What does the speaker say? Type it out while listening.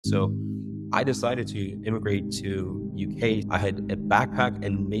So I decided to immigrate to UK. I had a backpack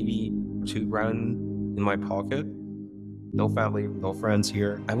and maybe $2,000 in my pocket. No family, no friends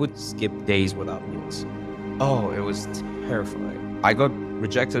here. I would skip days without meals. Oh, it was terrifying. I got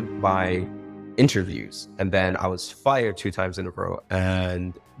rejected by interviews, and then I was fired 2 times in a row.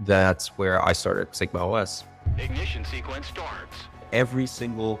 And that's where I started SigmaOS. Ignition sequence starts. Every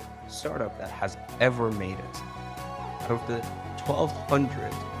single startup that has ever made it, out of the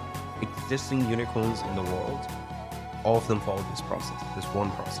 1,200 existing unicorns in the world, all of them followed this process, this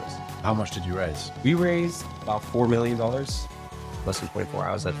one process. How much did you raise? We raised about $4 million. Less than 24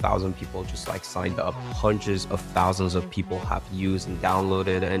 hours, 1,000 people just like signed up. Hundreds of thousands of people have used and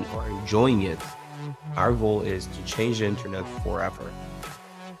downloaded and are enjoying it. Our goal is to change the internet forever.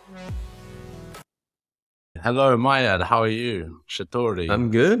 Hello, Mahyad. How are you? Shatori.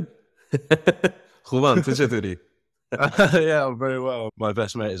 I'm good. خوبم تو چطوری؟ Yeah, I'm very well. My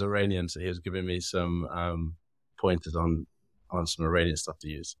best mate is Iranian, so he was giving me some pointers on some Iranian stuff to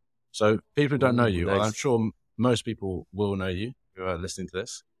use. So people who don't know you, Nice. well, I'm sure most people will know you who are listening to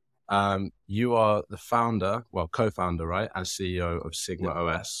this. You are the founder, well, co-founder, right? And CEO of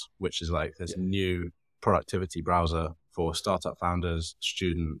SigmaOS, which is like this new productivity browser for startup founders,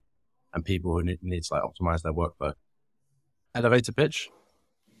 students, and people who need to like optimize their workflow. Elevator pitch.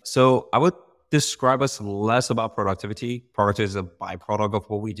 So I would describe us less about productivity. Productivity is a byproduct of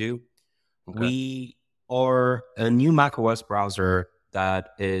what we do. Okay. We are a new macOS browser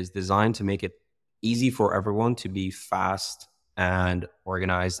that is designed to make it easy for everyone to be fast and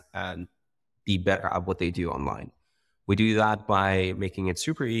organized and be better at what they do online. We do that by making it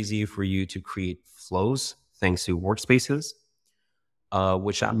super easy for you to create flows thanks to workspaces,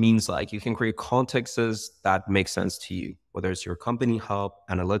 which that means like you can create contexts that make sense to you, whether it's your company hub,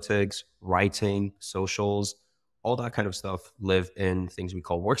 analytics, writing, socials, all that kind of stuff live in things we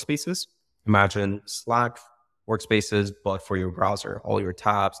call workspaces. Imagine Slack workspaces, but for your browser. All your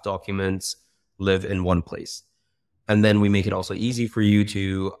tabs, documents live in one place. And then we make it also easy for you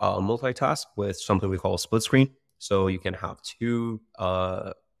to multitask with something we call split screen. So you can have 2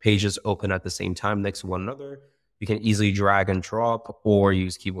 pages open at the same time next to one another. You can easily drag and drop or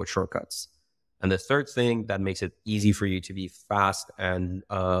use keyboard shortcuts. And the third thing that makes it easy for you to be fast and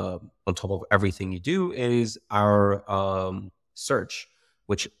on top of everything you do is our search,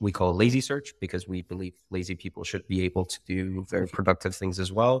 which we call lazy search because we believe lazy people should be able to do very productive things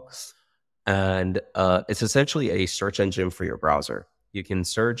as well. And it's essentially a search engine for your browser. You can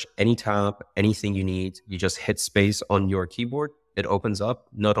search any tab, anything you need. You just hit space on your keyboard. It opens up.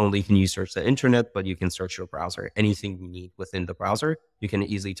 Not only can you search the internet, but you can search your browser. Anything you need within the browser, you can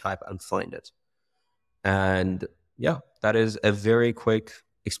easily type and find it. And yeah, that is a very quick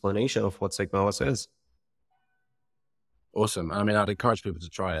explanation of what SigmaOS is. Awesome. I mean, I'd encourage people to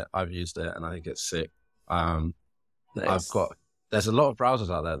try it. I've used it and I think it's sick. Nice. There's a lot of browsers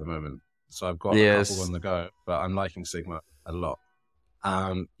out there at the moment. So I've got a couple on the go, but I'm liking Sigma a lot.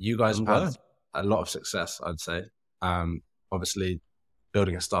 You guys have had a lot of success, I'd say. Obviously,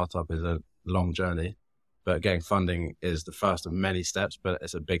 building a startup is a long journey, but getting funding is the first of many steps, but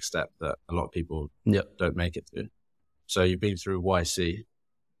it's a big step that a lot of people don't make it to. So you've been through YC.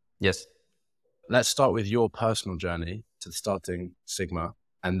 Yes. Let's start with your personal journey to starting Sigma,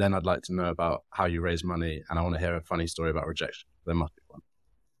 and then I'd like to know about how you raise money, and I want to hear a funny story about rejection. There must be one.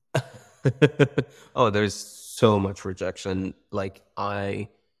 Oh, there's so much rejection.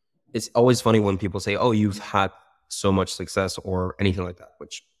 It's always funny when people say, oh, you've had so much success or anything like that,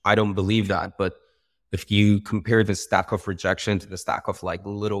 which I don't believe that. But if you compare the stack of rejection to the stack of like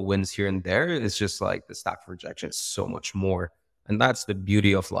little wins here and there, it's just like the stack of rejection is so much more. And that's the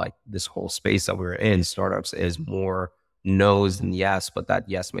beauty of like this whole space that we're in. Startups is more no's than yes, but that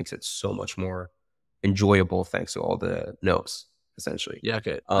yes makes it so much more enjoyable thanks to all the no's. Essentially. Yeah,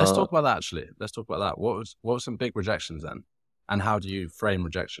 okay. Let's talk about that actually. Let's talk about that. What were some big rejections then? And how do you frame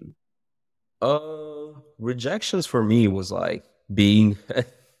rejection? Rejections for me was like being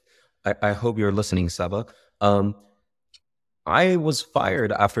I hope you're listening, Saba. I was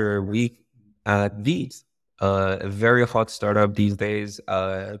fired after a week at Veet, a very hot startup these days,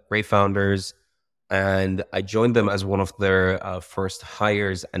 great founders. And I joined them as one of their first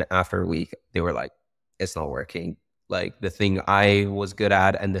hires. And after a week, they were like, it's not working. Like the thing I was good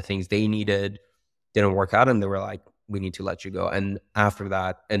at and the things they needed didn't work out. And they were like, we need to let you go. And after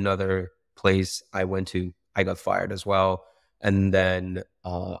that, another place I went to, I got fired as well. And then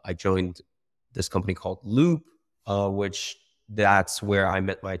I joined this company called Loop, which that's where I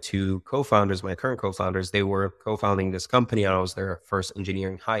met my 2 co-founders, my current co-founders. They were co-founding this company and I was their first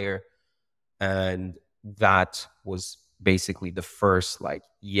engineering hire. And that was basically the first like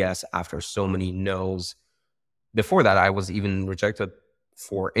yes after so many no's. Before that, I was even rejected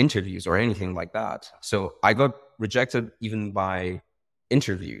for interviews or anything like that. So I got rejected even by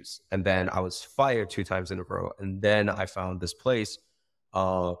interviews, and then I was fired 2 times in a row. And then I found this place,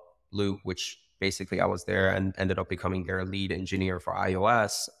 Loop, which basically I was there and ended up becoming their lead engineer for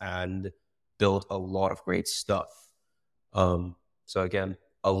iOS and built a lot of great stuff. So again,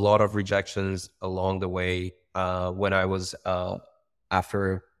 a lot of rejections along the way. When I was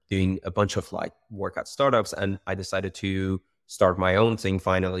after doing a bunch of like work at startups, and I decided to start my own thing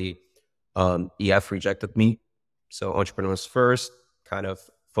finally, EF rejected me. So Entrepreneurs First kind of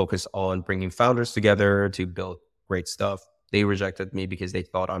focus on bringing founders together to build great stuff. They rejected me because they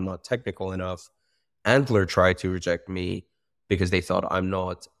thought I'm not technical enough. Antler tried to reject me because they thought I'm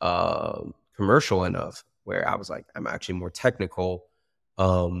not commercial enough, where I was like, I'm actually more technical.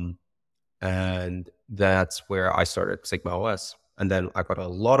 And that's where I started SigmaOS. And then I got a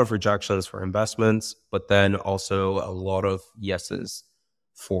lot of rejections for investments, but then also a lot of yeses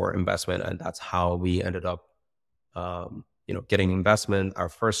for investment. And that's how we ended up, getting investment, our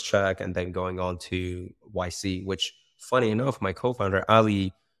first check, and then going on to YC, which funny enough, my co-founder,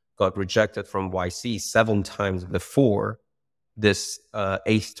 Ali, got rejected from YC 7 times before this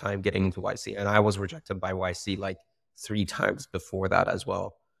 8th time getting into YC. And I was rejected by YC like 3 times before that as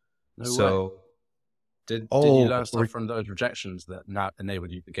well. No so way. Did you learn stuff from those rejections that now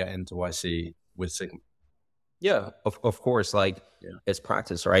enabled you to get into YC with Sigma? Yeah, of course. It's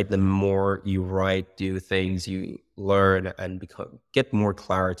practice, right? The more you write, do things, you learn and get more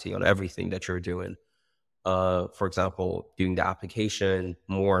clarity on everything that you're doing. For example, doing the application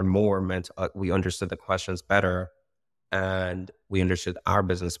more and more meant we understood the questions better and we understood our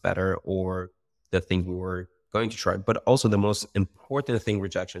business better, or the thing we were going to try. But also the most important thing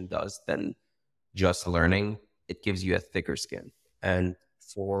rejection does than just learning, it gives you a thicker skin. And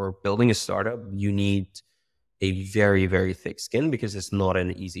for building a startup, you need a very, very thick skin because it's not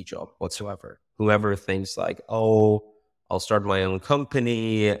an easy job whatsoever. Whoever thinks like, oh, I'll start my own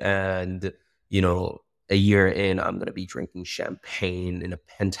company and, a year in, I'm going to be drinking champagne in a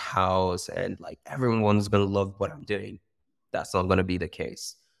penthouse and like everyone's going to love what I'm doing. That's not going to be the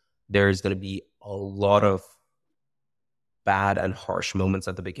case. There's going to be a lot of bad and harsh moments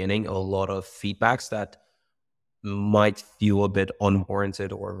at the beginning, a lot of feedbacks that might feel a bit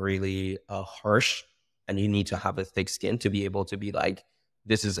unwarranted or really harsh. And you need to have a thick skin to be able to be like,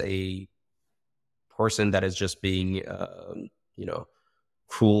 this is a person that is just being,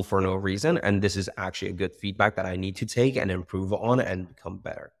 cruel for no reason. And this is actually a good feedback that I need to take and improve on and become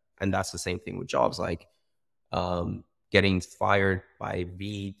better. And that's the same thing with jobs, like getting fired by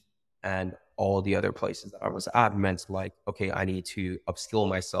Veed and all the other places that I was at meant like, okay, I need to upskill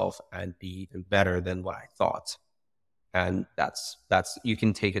myself and be even better than what I thought. And that's you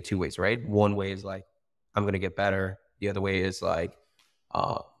can take it 2 ways, right? One way is like, I'm going to get better. The other way is like,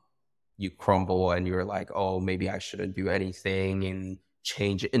 you crumble and you're like, oh, maybe I shouldn't do anything and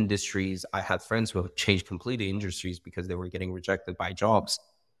change industries. I had friends who have changed completely industries because they were getting rejected by jobs.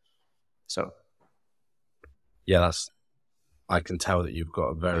 So, yeah, I can tell that you've got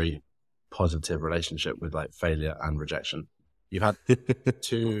a very positive relationship with like failure and rejection. You've had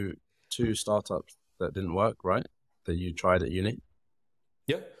two startups that didn't work, right? That you tried at uni?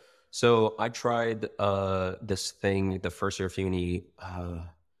 Yeah. So I tried this thing the first year of uni,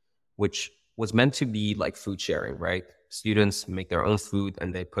 which was meant to be like food sharing, right? Students make their own food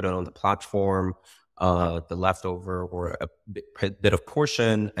and they put it on the platform, the leftover or a bit of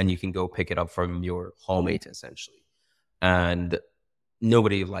portion, and you can go pick it up from your hallmate essentially. And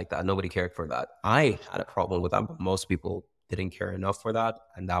nobody liked that. Nobody cared for that. I had a problem with that, but most people didn't care enough for that.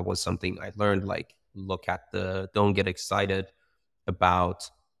 And that was something I learned, like, don't get excited about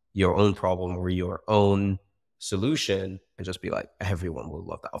your own problem or your own solution and just be like, everyone will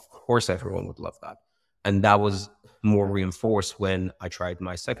love that. Of course, everyone would love that. And that was more reinforced when I tried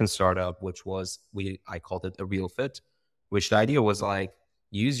my second startup, which was, I called it a real fit, which the idea was like,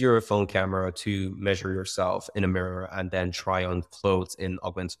 use your phone camera to measure yourself in a mirror and then try on clothes in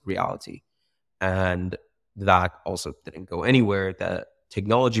augmented reality. And that also didn't go anywhere. The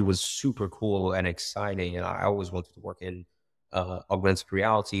technology was super cool and exciting. And I always wanted to work in augmented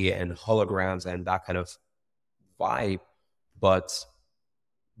reality and holograms and that kind of vibe. But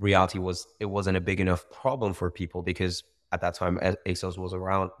reality wasn't a big enough problem for people because at that time ASOS was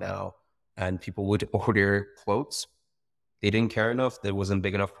around now and people would order clothes. They didn't care enough. There wasn't a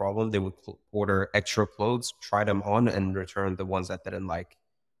big enough problem. They would order extra clothes, try them on and return the ones that didn't like.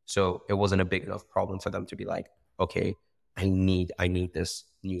 So it wasn't a big enough problem for them to be like, okay, I need this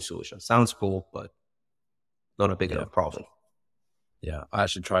new solution. Sounds cool, but not a big enough problem. Yeah, I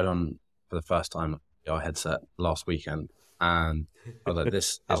actually tried on for the first time a VR headset last weekend, and I was like,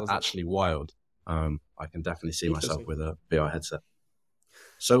 this is actually wild. I can definitely see myself with a VR headset.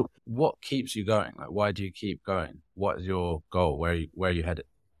 So what keeps you going? Like, why do you keep going? What is your goal? Where are you headed?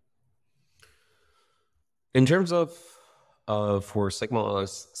 In terms of for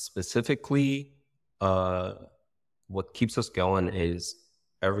SigmaOS specifically, what keeps us going is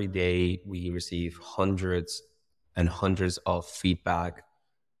every day we receive hundreds and hundreds of feedback,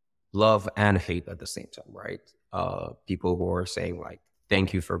 love and hate at the same time, right? People who are saying like,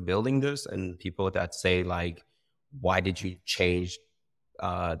 thank you for building this, and people that say like, why did you change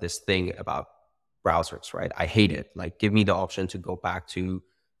this thing about browsers, right? I hate it. Like, give me the option to go back to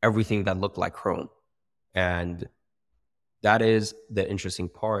everything that looked like Chrome. And that is the interesting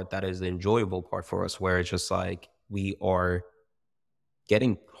part. That is the enjoyable part for us, where it's just like we are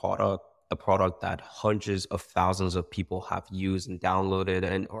getting a product that hundreds of thousands of people have used and downloaded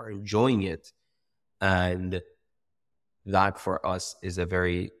and are enjoying it. And that for us is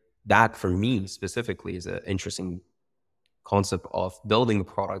that for me specifically is an interesting concept of building a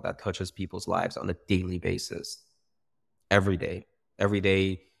product that touches people's lives on a daily basis, every day,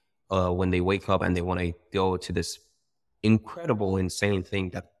 when they wake up and they want to go to this incredible, insane thing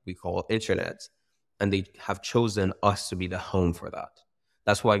that we call internet, and they have chosen us to be the home for that.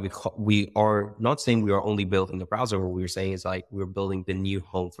 That's why we are not saying we are only building the browser. What we're saying is like, we're building the new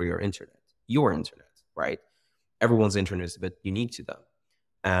home for your internet, right? Everyone's internet is a bit unique to them.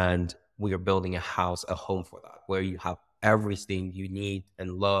 And we are building a house, a home for that, where you have everything you need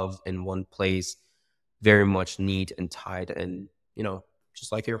and love in one place, very much neat and tight. And,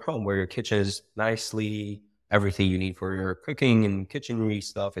 just like your home, where your kitchen is nicely, everything you need for your cooking and kitchenry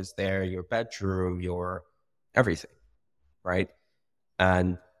stuff is there, your bedroom, your everything, right?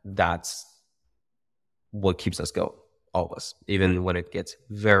 And that's what keeps us going, all of us, even when it gets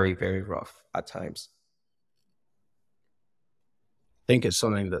very, very rough at times. I think it's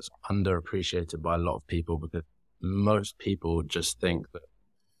something that's underappreciated by a lot of people, because most people just think that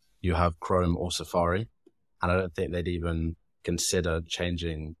you have Chrome or Safari, and I don't think they'd even consider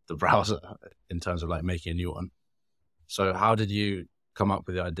changing the browser in terms of like making a new one. So how did you come up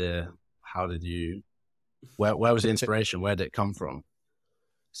with the idea? Where was the inspiration? Where did it come from?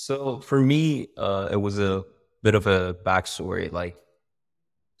 So for me, it was a bit of a backstory.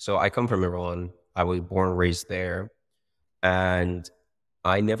 So I come from Iran. I was born and raised there. And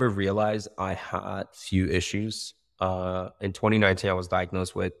I never realized I had few issues. In 2019, I was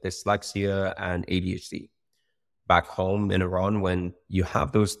diagnosed with dyslexia and ADHD. Back home in Iran, when you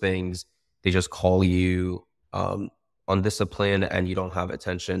have those things, they just call you undisciplined and you don't have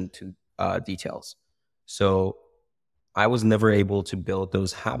attention to details. So I was never able to build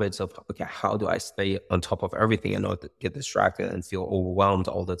those habits of, okay, how do I stay on top of everything and not get distracted and feel overwhelmed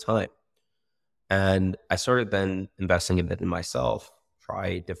all the time? And I started then investing a bit in myself,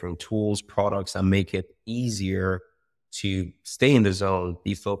 try different tools, products, and make it easier to stay in the zone,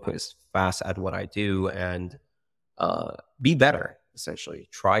 be focused, fast at what I do, and be better, essentially.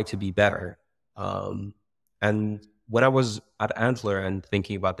 Try to be better. And when I was at Antler and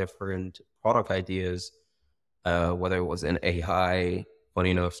thinking about different product ideas, whether it was an AI,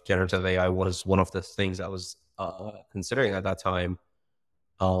 funny enough, generative AI was one of the things I was considering at that time.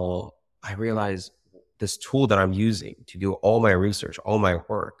 I realized this tool that I'm using to do all my research, all my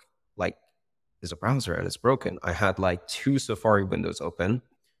work, is a browser and it's broken. I had 2 Safari windows open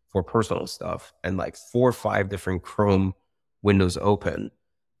for personal stuff and 4 or 5 different Chrome windows open.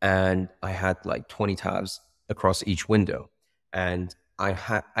 And I had 20 tabs across each window. And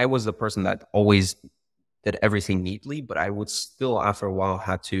I was the person that always did everything neatly, but I would still, after a while,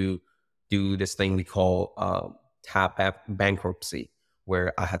 had to do this thing we call tab bankruptcy,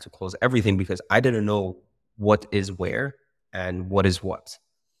 where I had to close everything because I didn't know what is where and what is what.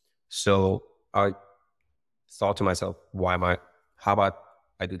 So I thought to myself, how about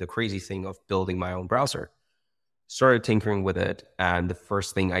I do the crazy thing of building my own browser? Started tinkering with it. And the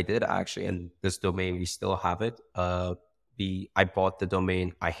first thing I did actually, and this domain, we still have it. I bought the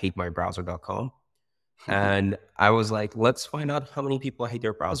domain, IHateMyBrowser.com. And I was like, let's find out how many people hate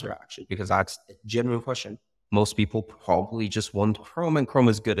their browser actually, because that's a genuine question. Most people probably just want Chrome and Chrome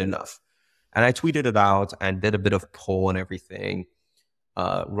is good enough. And I tweeted it out and did a bit of poll and everything,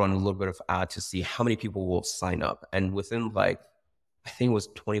 run a little bit of ad to see how many people will sign up. And within I think it was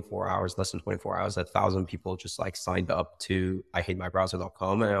 24 hours, less than 24 hours, 1,000 people just signed up to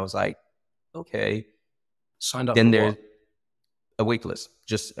IHateMyBrowser.com. And I was like, okay. Signed up then for there's what? A wait list,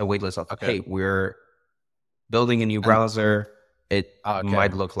 just a wait list of, okay, we're building a new browser. It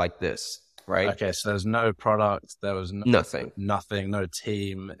might look like this. right? Okay, so there's no product, there was Nothing, no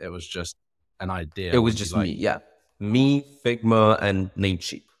team. It was just an idea. it was just me. Yeah, me, Figma, and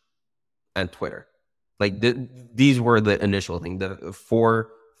Namecheap, and Twitter. Like these were the initial thing, the 4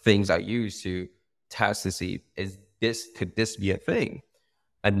 things I used to test to see, could this be a thing?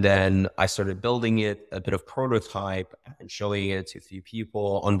 And then I started building it, a bit of prototype, and showing it to a few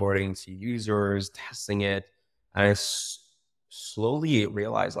people, onboarding to users, testing it. And I slowly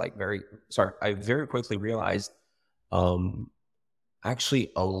realized, I very quickly realized,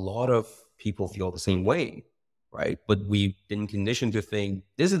 actually a lot of people feel the same way, right? But we've been conditioned to think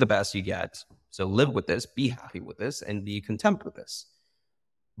this is the best you get. So live with this, be happy with this, and be content with this.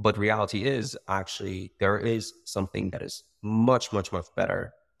 But reality is actually there is something that is much, much, much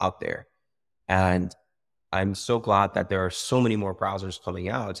better out there. And I'm so glad that there are so many more browsers coming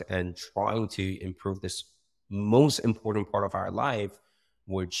out and trying to improve this most important part of our life,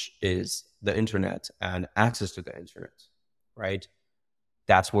 which is the internet and access to the internet, right?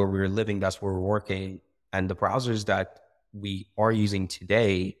 That's where we're living, that's where we're working. And the browsers that we are using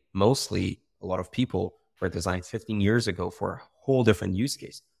today, mostly a lot of people, were designed 15 years ago for a whole different use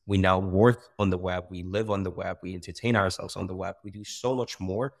case. We now work on the web, we live on the web, we entertain ourselves on the web. We do so much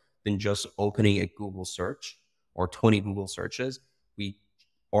more than just opening a Google search or 20 Google searches. We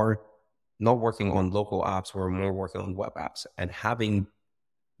are not working on local apps, we're more working on web apps, and having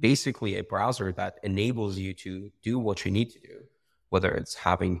basically a browser that enables you to do what you need to do, whether it's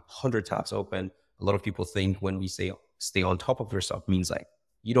having 100 tabs open. A lot of people think when we say stay on top of your stuff means like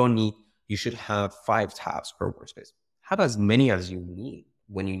you should have 5 tabs per workspace. Have as many as you need.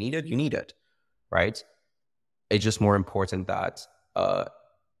 When you need it, right? It's just more important that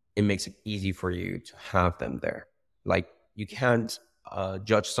it makes it easy for you to have them there. Like you can't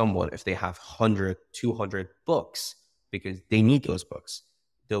judge someone if they have 100, 200 books because they need those books.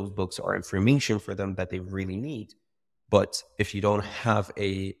 Those books are information for them that they really need. But if you don't have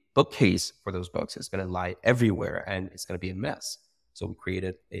a bookcase for those books, it's going to lie everywhere and it's going to be a mess. So we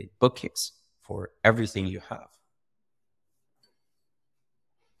created a bookcase for everything you have.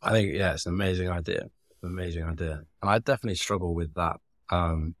 I think, yeah, it's an amazing idea. Amazing idea. And I definitely struggle with that.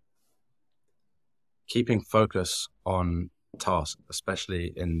 Keeping focus on tasks,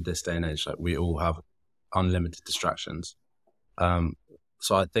 especially in this day and age, like we all have unlimited distractions.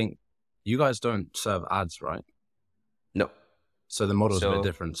 So I think you guys don't serve ads, right? No. So the model's a bit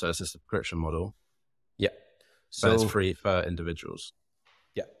different. So it's a subscription model. Yeah. But it's free for individuals.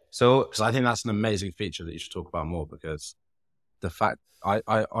 Yeah. So I think that's an amazing feature that you should talk about more, because the fact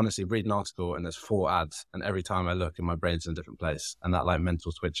I honestly read an article and there's 4 ads, and every time I look, in my brain's in a different place, and that like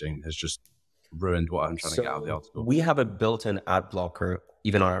mental switching has just ruined what I'm trying to get out of the article. We have a built-in ad blocker,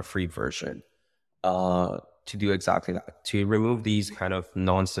 even on our free version, to do exactly that, to remove these kind of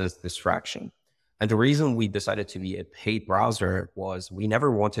nonsense distraction. And the reason we decided to be a paid browser was we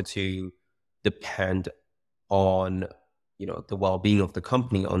never wanted to depend on, the well-being of the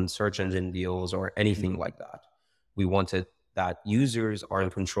company on search engine deals or anything like that. We wanted that users are in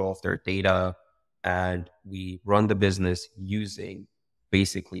control of their data, and we run the business using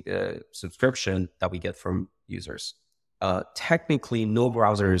basically the subscription that we get from users. Technically, no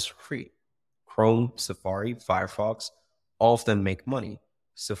browser is free. Chrome, Safari, Firefox, all of them make money.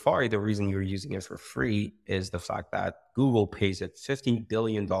 Safari, the reason you're using it for free is the fact that Google pays it $15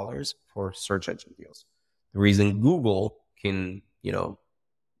 billion for search engine deals. The reason Google can,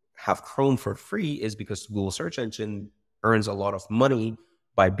 have Chrome for free is because Google search engine earns a lot of money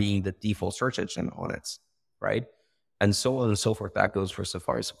by being the default search engine on it, right? And so on and so forth. That goes for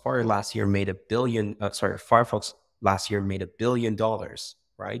Safari. Safari last year made Firefox last year made $1 billion,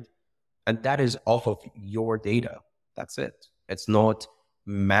 right? And that is off of your data. That's it. It's not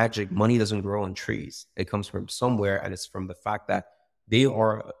magic. Money doesn't grow on trees. It comes from somewhere, and it's from the fact that they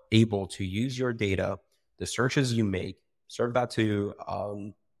are able to use your data, the searches you make, serve that to,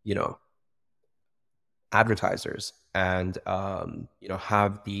 advertisers, and,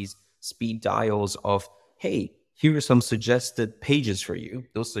 have these speed dials of, hey, here are some suggested pages for you.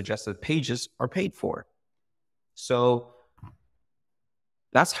 Those suggested pages are paid for. So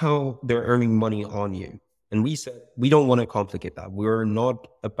that's how they're earning money on you. And we said, we don't want to complicate that. We're not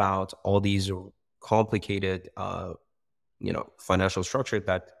about all these complicated, financial structure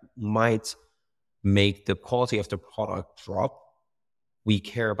that might make the quality of the product drop. We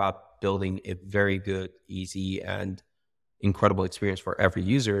care about building a very good, easy, and incredible experience for every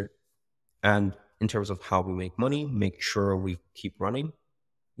user. And in terms of how we make money, make sure we keep running.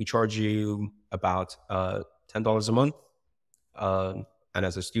 We charge you about $10 a month. And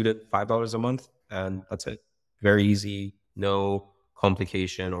as a student, $5 a month. And that's it. Very easy, no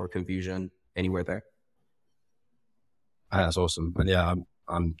complication or confusion anywhere there. That's awesome. And yeah,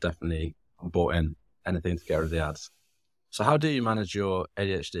 I'm definitely bought in. Anything to get rid of the ads. So how do you manage your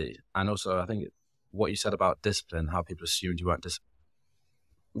ADHD? And also, I think what you said about discipline, how people assumed you weren't disciplined.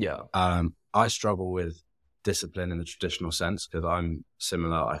 Yeah. I struggle with discipline in the traditional sense because I'm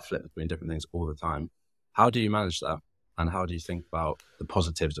similar. I flip between different things all the time. How do you manage that? And how do you think about the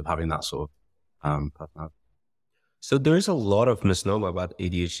positives of having that sort of personality? So there's a lot of misnomer about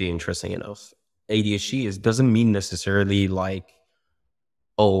ADHD, interesting enough. ADHD doesn't mean necessarily like,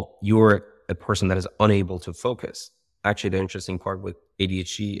 oh, you're a person that is unable to focus. Actually, the interesting part with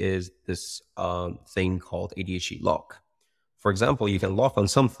ADHD is this thing called ADHD lock. For example, you can lock on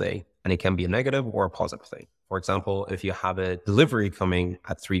something and it can be a negative or a positive thing. For example, if you have a delivery coming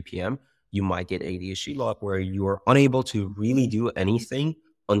at 3 p.m., you might get ADHD lock where you are unable to really do anything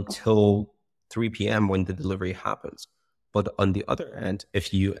until 3 p.m. when the delivery happens. But on the other end,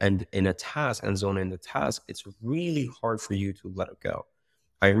 if you end in a task and zone in the task, it's really hard for you to let it go.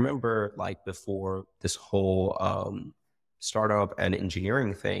 I remember like before this whole startup and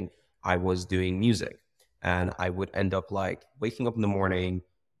engineering thing, I was doing music and I would end up like waking up in the morning,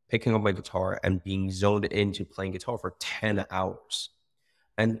 picking up my guitar and being zoned into playing guitar for 10 hours.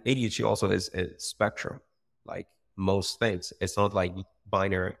 And ADHD also is a spectrum, like most things. It's not like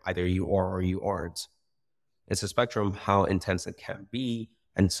binary, either you are or you aren't. It's a spectrum how intense it can be.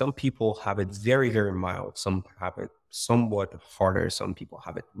 And some people have it very, very mild. Some have it somewhat harder. Some people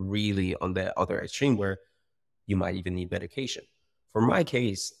have it really on the other extreme where you might even need medication. For my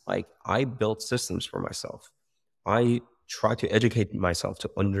case, like I built systems for myself. I try to educate myself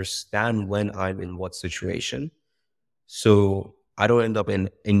to understand when I'm in what situation. So I don't end up in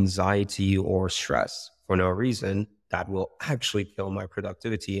anxiety or stress for no reason that will actually kill my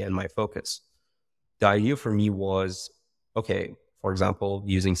productivity and my focus. The idea for me was, okay, for example,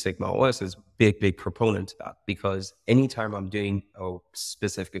 using SigmaOS is big proponent to that because anytime I'm doing a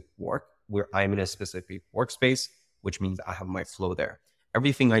specific work where I'm in a specific workspace, which means I have my flow there.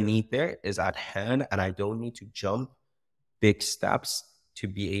 Everything I need there is at hand and I don't need to jump big steps to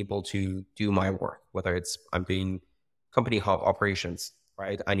be able to do my work, whether it's I'm doing company hub operations,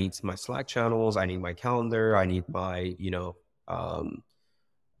 right? I need my Slack channels, I need my calendar, I need my,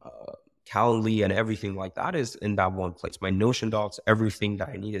 Calendly and everything like that is in that one place. My Notion docs, everything that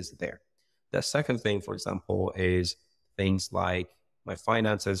I need is there. The second thing, for example, is things like my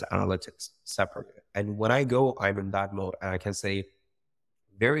finances, analytics, separate. And when I go, I'm in that mode and I can say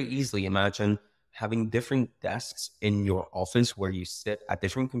very easily imagine having different desks in your office where you sit at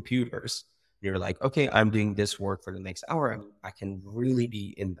different computers. You're like, okay, I'm doing this work for the next hour. And I can really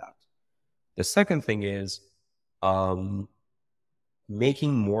be in that. The second thing is,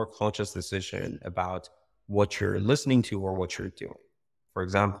 making more conscious decision about what you're listening to or what you're doing. For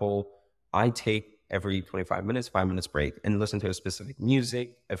example, I take every 25 minutes, 5 minutes break and listen to a specific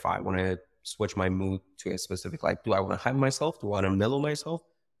music. If I want to switch my mood to a specific, like, do I want to hype myself? Do I want to mellow myself?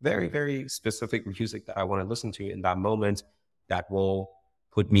 Very, very specific music that I want to listen to in that moment that will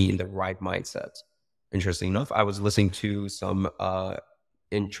put me in the right mindset. Interesting enough, I was listening to some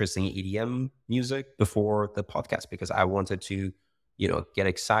interesting EDM music before the podcast because I wanted to get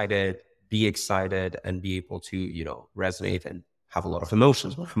excited, be excited, and be able to, resonate and have a lot of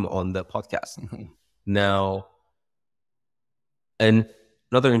emotions on the podcast. Now, and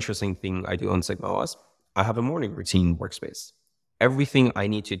another interesting thing I do on SigmaOS, I have a morning routine workspace. Everything I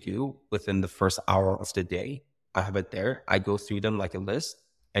need to do within the first hour of the day, I have it there. I go through them like a list,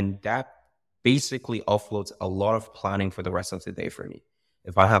 and that basically offloads a lot of planning for the rest of the day for me.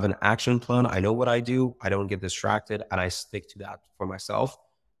 If I have an action plan, I know what I do, I don't get distracted, and I stick to that for myself.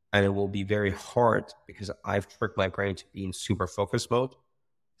 And it will be very hard because I've tricked my brain to be in super focus mode.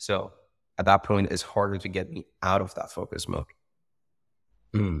 So at that point, it's harder to get me out of that focus mode.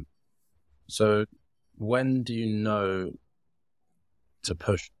 So when do you know to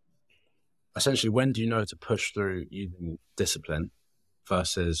push? Essentially, when do you know to push through using discipline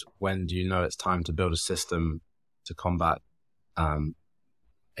versus when do you know it's time to build a system to combat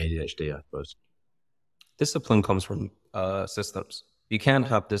ADHD, I suppose? Discipline comes from systems. You can't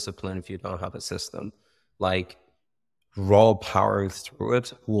have discipline if you don't have a system. Like raw powering through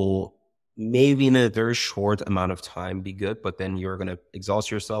it will maybe in a very short amount of time be good, but then you're going to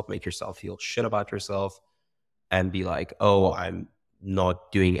exhaust yourself, make yourself feel shit about yourself and be like, oh, I'm not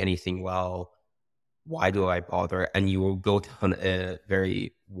doing anything well. Why do I bother? And you will go down a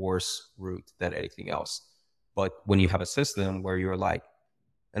very worse route than anything else. But when you have a system where you're like,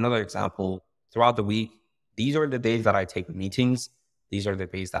 another example, throughout the week, these are the days that I take meetings. These are the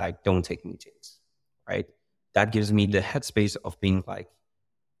days that I don't take meetings, right? that gives me the headspace of being like,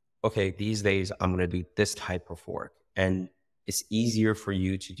 okay, these days I'm going to do this type of work. And it's easier for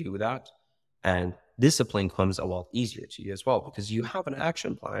you to do that. And discipline comes a lot easier to you as well, because you have an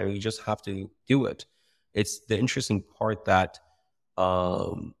action plan and you just have to do it. It's the interesting part that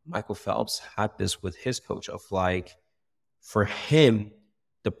Michael Phelps had this with his coach of like, for him,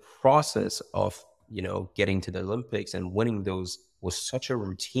 the process of, you know, getting to the Olympics and winning those was such a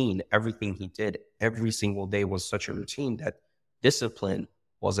routine. Everything he did every single day was such a routine that discipline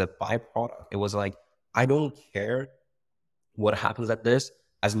was a byproduct. It was like, I don't care what happens at this.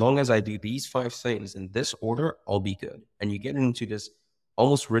 As long as I do these 5 things in this order, I'll be good. And you get into this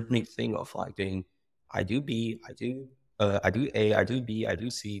almost rhythmic thing of like doing, I do B, I do A, I do B, I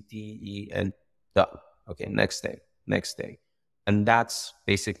do C, D, E, and done. Okay, next day. And that's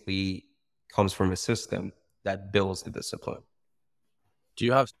basically comes from a system that builds the discipline. Do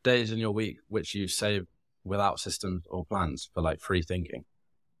you have days in your week which you save without systems or plans for like free thinking?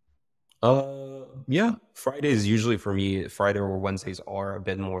 Yeah. Fridays usually for me, Friday or Wednesdays are a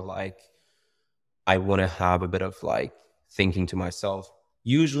bit more like, I want to have a bit of like thinking to myself.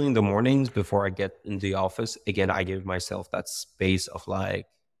 Usually in the mornings before I get into the office, again, I give myself that space of like,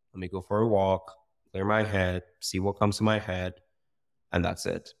 let me go for a walk, clear my head, see what comes to my head, and that's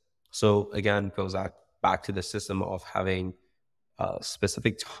it. So again, it goes back to the system of having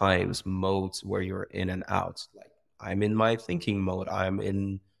specific times, modes where you're in and out. Like I'm in my thinking mode. I'm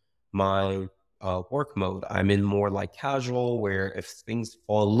in my work mode. I'm in more like casual, where if things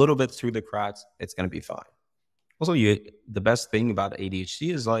fall a little bit through the cracks, it's going to be fine. Also, the best thing about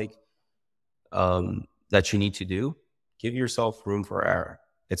ADHD is like that you need to do, give yourself room for error.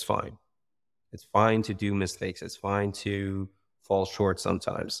 It's fine. It's fine to do mistakes. It's fine to fall short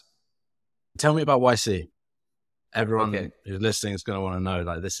sometimes. Tell me about YC. Everyone who's listening is going to want to know,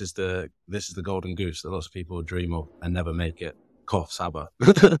 like, this is the golden goose that lots of people dream of and never make it. Cough, Saba.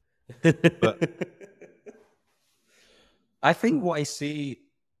 But I think YC,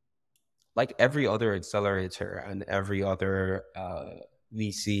 like every other accelerator and every other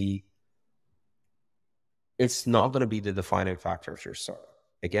VC, it's not going to be the defining factor of your startup.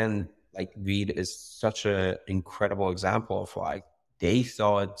 Again, like Veed is such an incredible example of like, they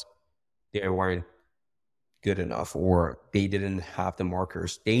thought they weren't good enough or they didn't have the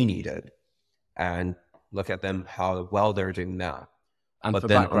markers they needed. And look at them, how well they're doing now. And but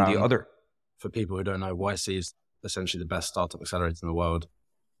then on the other, for people who don't know, YC is essentially the best startup accelerator in the world.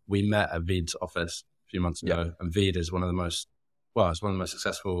 We met at Veed's office a few months ago, and Veed is one of the most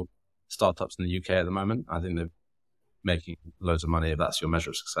successful startups in the UK at the moment. I think they're making loads of money, if that's your measure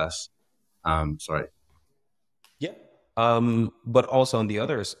of success. Sorry. Yeah. But also on the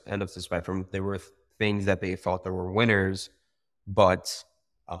other end of the spectrum, there were things that they thought they were winners, but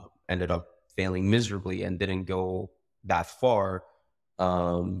ended up failing miserably and didn't go that far.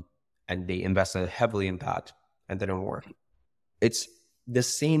 And they invested heavily in that and didn't work. It's the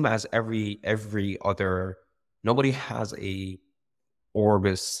same as every other. Nobody has a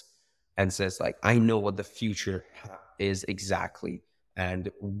Orbis and says like, I know what the future is exactly and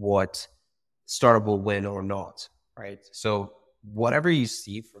what startup will win or not, right? So whatever you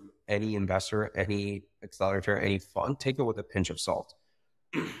see from any investor, any accelerator, any fund, take it with a pinch of salt.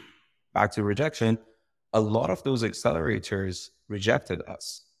 Back to rejection, a lot of those accelerators rejected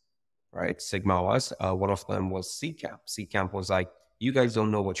us, right? SigmaOS, one of them was Seedcamp. Seedcamp was like, you guys don't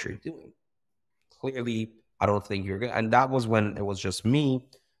know what you're doing. Clearly, I don't think you're good. And that was when it was just me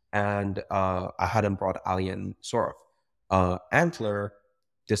and I hadn't brought Ali and Saurav. Antler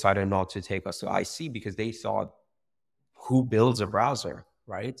decided not to take us to IC because they thought, who builds a browser,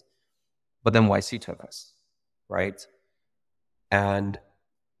 right? But then YC took us, right? And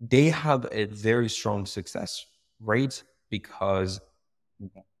they have a very strong success rate because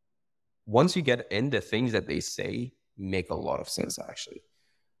once you get in, the things that they say make a lot of sense, actually.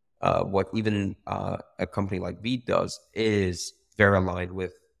 What even a company like Veed does is very aligned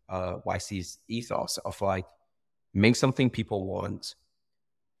with YC's ethos of like, make something people want,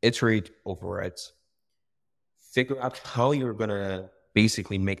 iterate over it, figure out how you're going to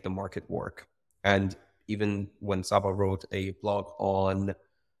basically make the market work. And even when Saba wrote a blog on,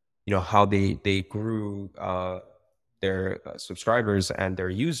 you know, how they grew their subscribers and their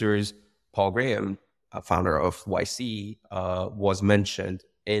users, Paul Graham, founder of YC, was mentioned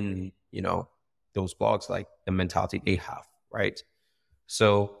in, you know, those blogs, like the mentality they have, right?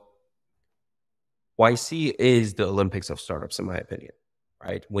 So YC is the Olympics of startups, in my opinion,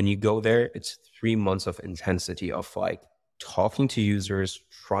 right? When you go there, it's 3 months of intensity of like talking to users,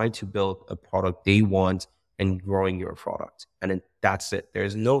 trying to build a product they want and growing your product. And then that's it.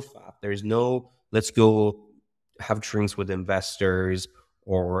 There's no fab. There's no, let's go have drinks with investors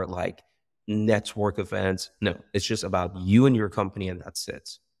or like network events. No, it's just about you and your company, and that's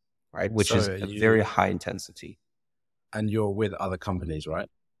it, right? Which is a very high intensity. And you're with other companies, right?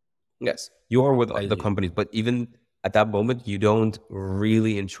 Yes, you are with the companies, but even at that moment, you don't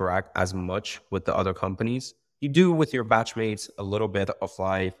really interact as much with the other companies. You do with your batchmates a little bit of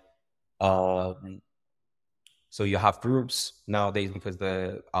like, so you have groups nowadays because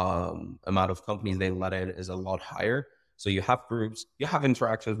the amount of companies they let in is a lot higher. So you have groups, you have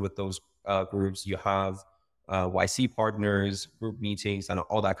interactions with those groups, you have YC partners, group meetings, and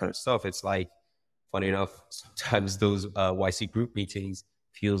all that kind of stuff. It's like, funny enough, sometimes those YC group meetings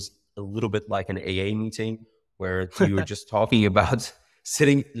feels a little bit like an AA meeting where you're just talking about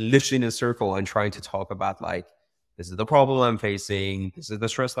sitting literally in a circle and trying to talk about like, this is the problem I'm facing, this is the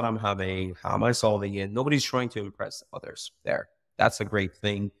stress that I'm having, how am I solving it? Nobody's trying to impress others there. That's a great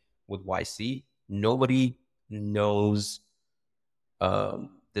thing with YC. Nobody knows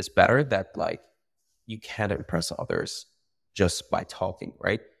this better, that like you can't impress others just by talking,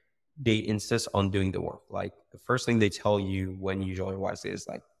 right? They insist on doing the work. Like the first thing they tell you when you join YC is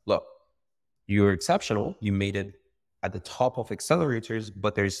like, look, you're exceptional. You made it at the top of accelerators,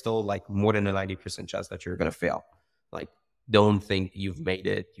 but there's still like more than a 90% chance that you're going to fail. Like, don't think you've made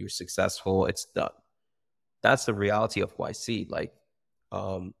it. You're successful. It's done. That's the reality of YC. Like,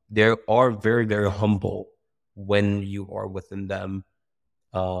 they are very, very humble when you are within them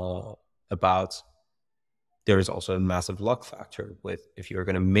about there is also a massive luck factor with if you're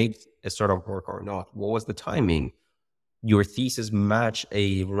going to make a startup work or not. What was the timing? Your thesis match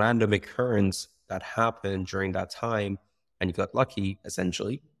a random occurrence that happened during that time, and you got lucky,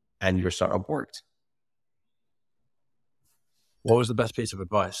 essentially, and your startup worked. What was the best piece of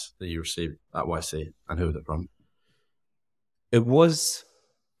advice that you received at YC, and who was it from? It was,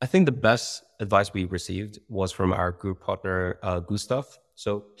 I think the best advice we received was from our group partner, Gustav.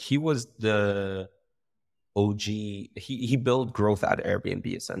 So he was the OG. He built growth at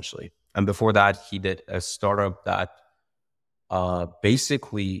Airbnb, essentially. And before that, he did a startup that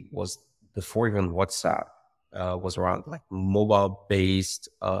basically was before even WhatsApp, was around like mobile-based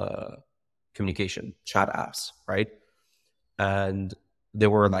communication, chat apps, right? And they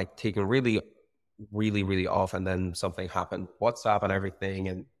were like taking really, really, really off. And then something happened, WhatsApp and everything,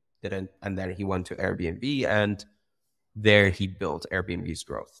 and didn't. And then he went to Airbnb, and there he built Airbnb's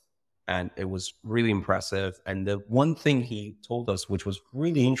growth. And it was really impressive. And the one thing he told us, which was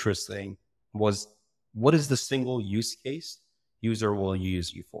really interesting, was what is the single use case user will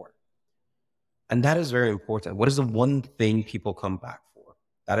use you for? And that is very important. What is the one thing people come back for?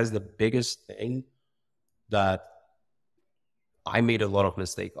 That is the biggest thing that I made a lot of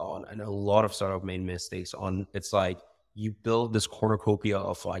mistakes on, and a lot of startups made mistakes on. It's like you build this cornucopia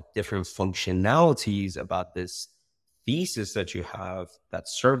of like different functionalities about this thesis that you have that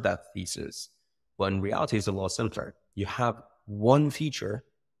serve that thesis. But in reality, it's a lot simpler. You have one feature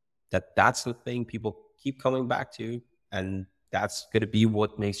that's the thing people keep coming back to, and that's going to be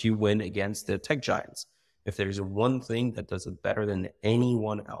what makes you win against the tech giants. If there's one thing that does it better than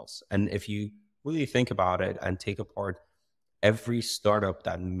anyone else, and if you really think about it and take apart every startup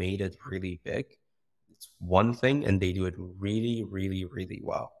that made it really big, it's one thing, and they do it really, really, really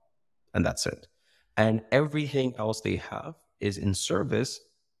well. And that's it. And everything else they have is in service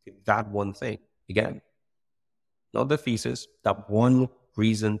to that one thing. Again, not the thesis, that one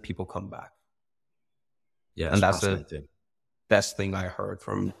reason people come back. Yeah, and that's the best thing I heard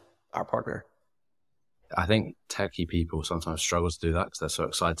from our partner. I think techie people sometimes struggle to do that because they're so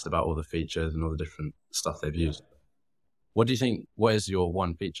excited about all the features and all the different stuff they've used. What do you think? What is your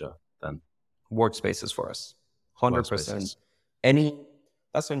one feature then? Workspaces for us, 100%.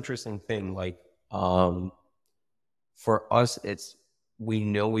 That's an interesting thing. Like, for us, we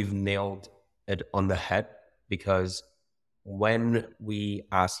know we've nailed it on the head, because when we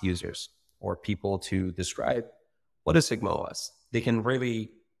ask users or people to describe what is SigmaOS, they can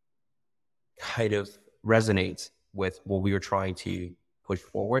really kind of resonate with what we were trying to push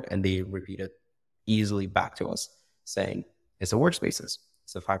forward, and they repeat it easily back to us, saying it's a workspaces.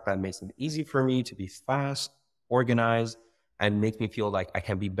 It's the fact that makes it easy for me to be fast, organized, and make me feel like I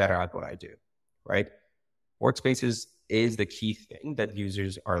can be better at what I do, right? Workspaces is the key thing that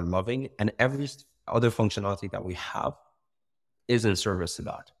users are loving, and every other functionality that we have is in service to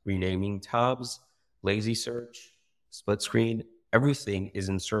that. Renaming tabs, lazy search, split screen, everything is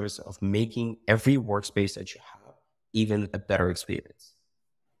in service of making every workspace that you have even a better experience.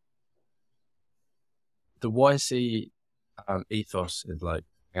 The YC ethos is like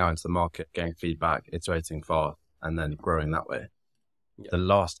going out into the market, getting feedback, iterating fast, and then growing that way. Yeah. The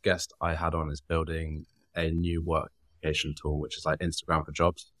last guest I had on is building a new work application tool, which is like Instagram for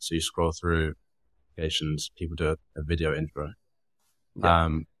jobs. So you scroll through applications, people do a video intro. Yeah.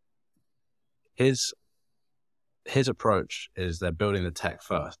 His approach is they're building the tech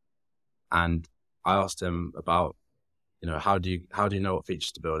first. And I asked him about, how do you know what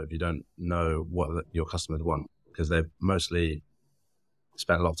features to build if you don't know what your customers want? Because they've mostly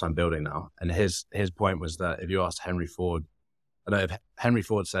spent a lot of time building now. And his point was that if you asked Henry Ford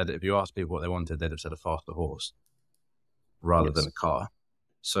said if you asked people what they wanted, they'd have said a faster horse rather than a car.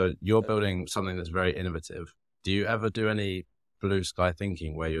 So you're building something that's very innovative. Do you ever do any blue sky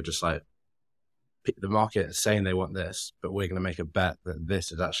thinking where you're just like, the market is saying they want this, but we're going to make a bet that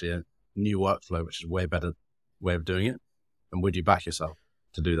this is actually a new workflow, which is a way better way of doing it? And would you back yourself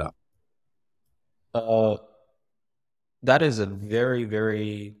to do that? That is a very,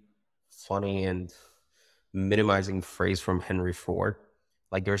 very funny and minimizing phrase from Henry Ford.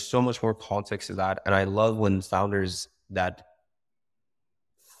 Like, there's so much more context to that. And I love when founders that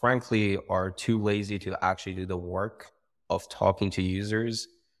frankly are too lazy to actually do the work of talking to users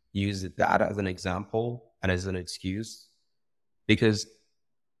use that as an example and as an excuse. Because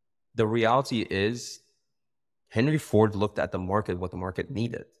the reality is Henry Ford looked at the market, what the market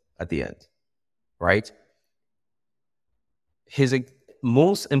needed at the end, right? His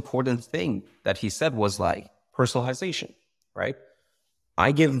most important thing that he said was like personalization, right?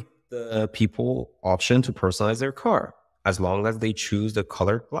 I give the people option to personalize their car as long as they choose the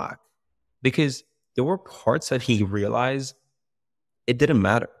color black, because there were parts that he realized it didn't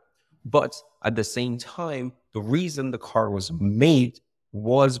matter. But at the same time, the reason the car was made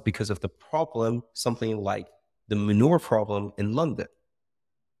was because of the problem, something like the manure problem in London,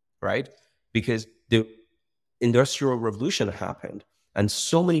 right? Because the Industrial Revolution happened and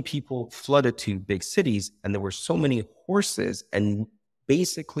so many people flooded to big cities and there were so many horses, and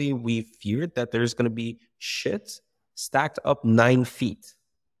basically we feared that there's going to be shit stacked up 9 feet.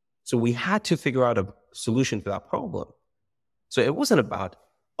 So we had to figure out a solution to that problem. So it wasn't about,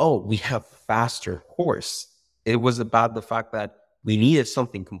 oh, we have faster horse. It was about the fact that we needed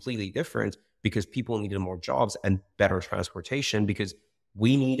something completely different because people needed more jobs and better transportation, because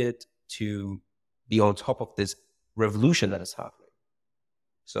we needed to be on top of this revolution that is happening.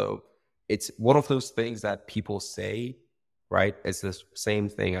 So it's one of those things that people say, right? It's the same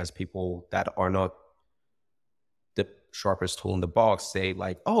thing as people that are not the sharpest tool in the box say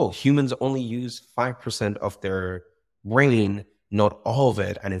like, oh, humans only use 5% of their brain, not all of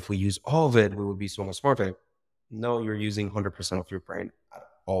it. And if we use all of it, we would be so much smarter. No, you're using 100% of your brain at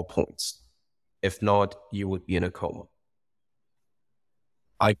all points. If not, you would be in a coma.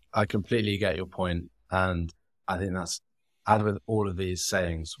 I completely get your point. And I think that's, out of all of these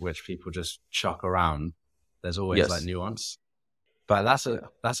sayings, which people just chuck around, there's always like nuance. But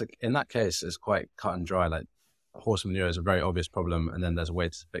in that case, it's quite cut and dry. Like, horse manure is a very obvious problem, and then there's a way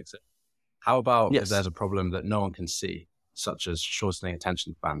to fix it. How about if there's a problem that no one can see, such as shortening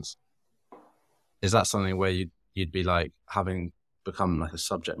attention spans? Is that something where you'd be like, having become like a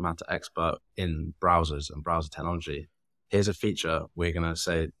subject matter expert in browsers and browser technology, here's a feature, we're going to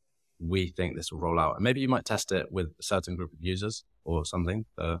say, we think this will roll out. And maybe you might test it with a certain group of users or something.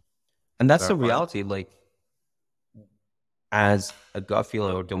 And that's the reality. Like, as a gut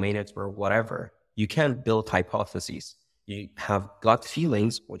feeling or domain expert or whatever, you can't build hypotheses. You have gut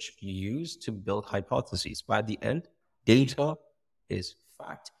feelings, which you use to build hypotheses. But at the end, data is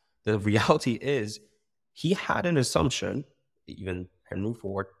fact. The reality is he had an assumption, even Henry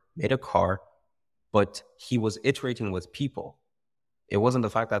Ford made a car, but he was iterating with people. It wasn't the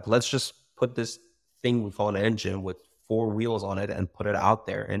fact that let's just put this thing we call an engine with 4 wheels on it and put it out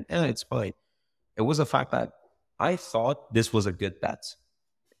there and it's fine. It was the fact that I thought this was a good bet.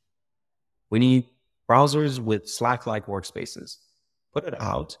 We need browsers with Slack-like workspaces. Put it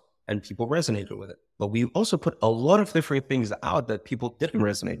out and people resonated with it. But we also put a lot of different things out that people didn't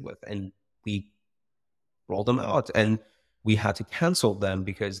resonate with, and we rolled them out and we had to cancel them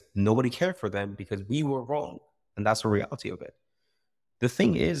because nobody cared for them because we were wrong. And that's the reality of it. The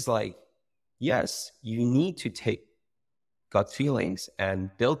thing is, like, yes, you need to take gut feelings and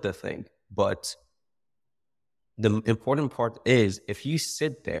build the thing. But the important part is if you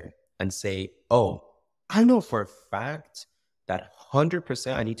sit there and say, oh, I know for a fact that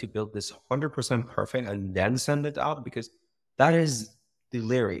 100% I need to build this 100% perfect and then send it out, because that is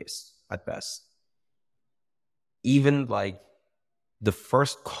delirious at best. Even like the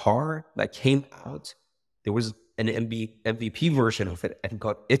first car that came out, there was an MVP version of it and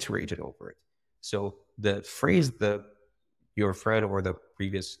got iterated over it. So the phrase that your friend or the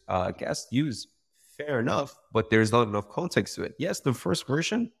previous guest used, fair enough, but there's not enough context to it. Yes, the first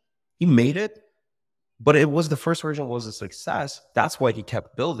version, he made it, But it was the first version was a success. That's why he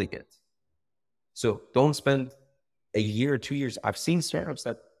kept building it. So don't spend a year, 2 years. I've seen startups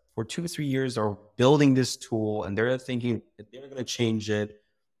that for 2 or 3 years are building this tool and they're thinking that they're going to change it.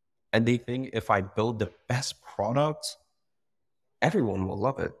 And they think if I build the best product, everyone will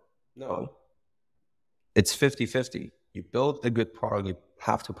love it. No, it's 50-50. You build a good product, you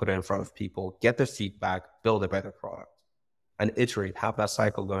have to put it in front of people, get the feedback, build a better product, and iterate, have that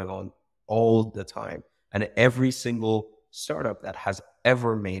cycle going on all the time. And every single startup that has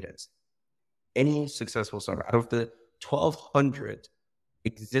ever made it, any successful startup, out of the 1,200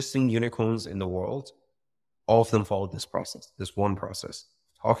 existing unicorns in the world, all of them followed this process, this one process,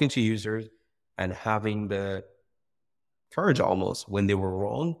 talking to users and having the courage almost when they were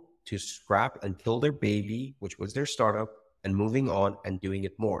wrong to scrap and kill their baby, which was their startup, and moving on and doing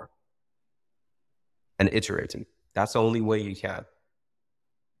it more and iterating. That's the only way you can.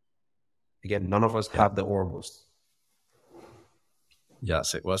 Again, none of us have the Orbos. Yeah,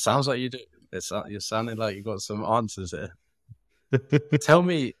 that's it. Well, it sounds like you do. You're sounding like you got some answers here. Tell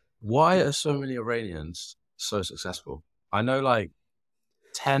me, why are so many Iranians so successful? I know like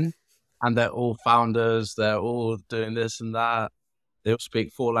 10, and they're all founders. They're all doing this and that. They all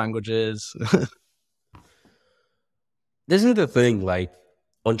speak 4 languages. This is the thing, like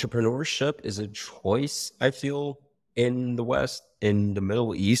entrepreneurship is a choice, I feel, in the West, in the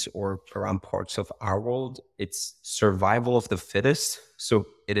Middle East, or around parts of our world. It's survival of the fittest. So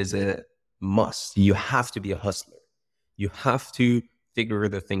it is a must. You have to be a hustler. You have to figure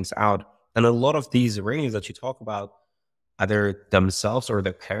the things out. And a lot of these Iranians that you talk about, either themselves or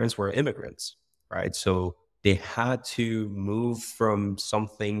their parents were immigrants, right? So they had to move from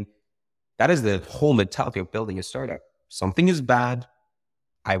something. That is the whole mentality of building a startup. Something is bad.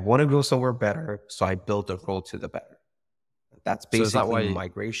 I want to go somewhere better. So I built a road to the better. That's basically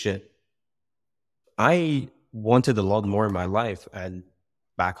migration. I wanted a lot more in my life, and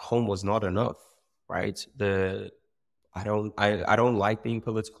back home was not enough, right? I don't like being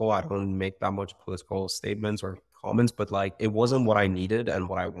political. I don't make that much political statements or comments, but like it wasn't what I needed and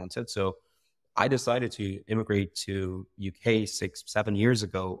what I wanted. So I decided to immigrate to UK 6-7 years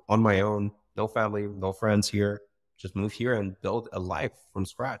ago on my own. No family, no friends here. Just move here and build a life from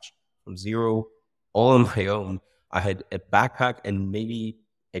scratch, from zero, all on my own. I had a backpack and maybe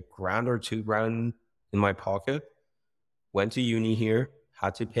 $1,000 or $2,000 in my pocket. Went to uni here,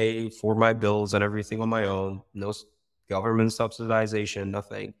 had to pay for my bills and everything on my own. No government subsidization,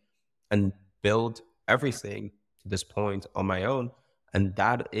 nothing, and build everything to this point on my own. And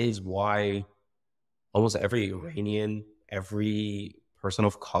that is why almost every Iranian, every person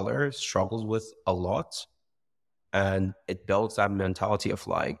of color struggles with a lot. And it builds that mentality of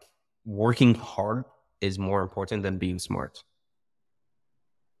like working hard is more important than being smart.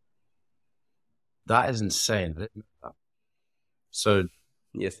 That is insane. So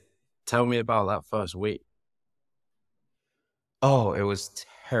yes, tell me about that first week. Oh, it was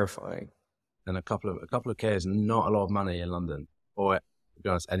terrifying. And a couple of K is not a lot of money in London, or to be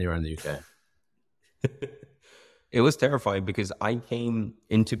honest, anywhere in the UK. It was terrifying because I came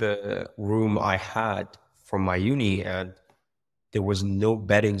into the room I had from my uni and there was no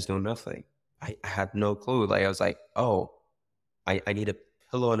beddings, no nothing. I had no clue. Like I was like, oh, I need a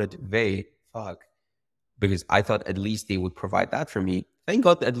pillow and a duvet. Fuck. Because I thought at least they would provide that for me. Thank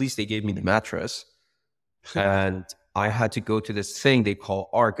God at least they gave me the mattress. And I had to go to this thing they call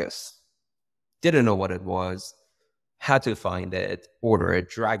Argus. Didn't know what it was. Had to find it, order it,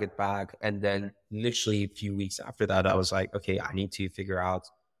 drag it back. And then literally a few weeks after that, I was like, okay, I need to figure out,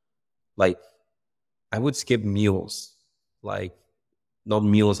 like, I would skip meals. Like, not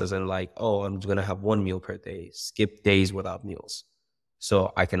meals as in like, oh, I'm going to have 1 meal per day. Skip days without meals.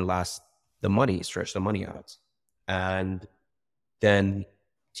 So I can stretch the money out. And then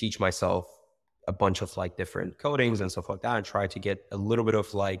teach myself a bunch of like different codings and stuff like that and try to get a little bit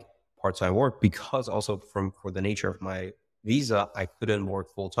of like part-time work, because also for the nature of my visa, I couldn't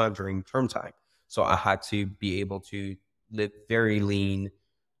work full-time during term time. So I had to be able to live very lean,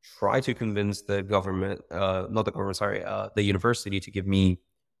 try to convince the government, the university to give me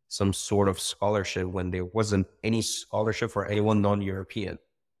some sort of scholarship when there wasn't any scholarship for anyone non-European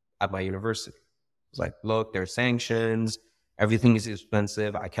at my university. It's like, look, there's sanctions, everything is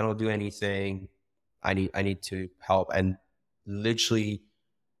expensive, I cannot do anything, I need to help. And literally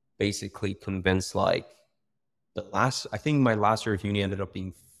basically convinced, like, I think my last year of uni ended up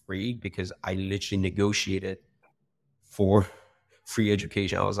being free because I literally negotiated for free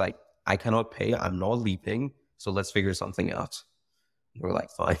education. I was like, I cannot pay, I'm not leaving, so let's figure something out. And we're like,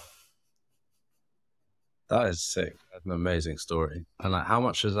 fine. That is sick. That's an amazing story. And like, how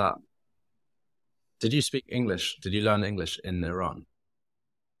much is that? Did you speak English? Did you learn English in Iran?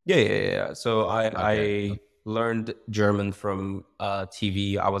 Yeah. So I learned German from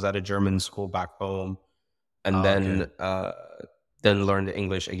TV. I was at a German school back home, and then learned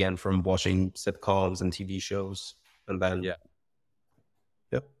English again from watching sitcoms and TV shows. And then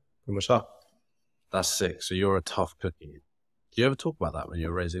pretty much that. That's sick. So you're a tough cookie. Do you ever talk about that when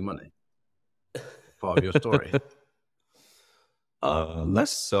you're raising money? Part of your story?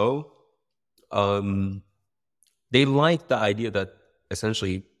 Less so. They like the idea that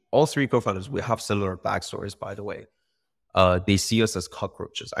essentially all three co-founders, we have similar backstories, by the way. They see us as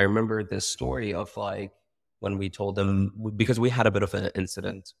cockroaches. I remember this story of like when we told them, because we had a bit of an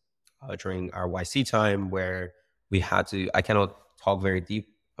incident during our YC time where we had to, I cannot talk very deep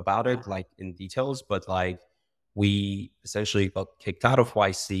about it, like in details, but like we essentially got kicked out of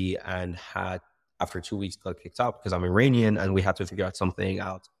YC and after 2 weeks got kicked out because I'm Iranian, and we had to figure out something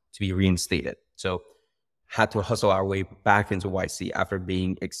out to be reinstated. So had to hustle our way back into YC after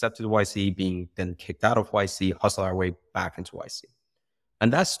being accepted to YC, being then kicked out of YC, hustle our way back into YC.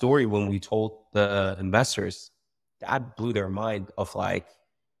 And that story, when we told the investors, that blew their mind of like,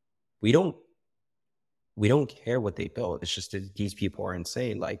 we don't care what they build. It's just that these people are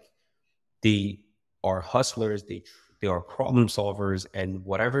insane. Like they are hustlers, they are problem solvers, and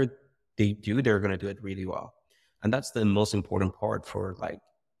whatever they do, they're going to do it really well. And that's the most important part for like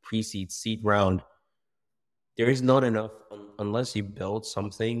pre-seed, seed round. There is not enough unless you build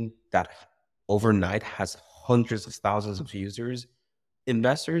something that overnight has hundreds of thousands of users.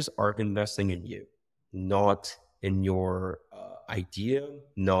 Investors are investing in you, not in your idea,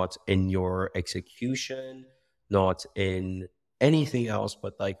 not in your execution, not in anything else,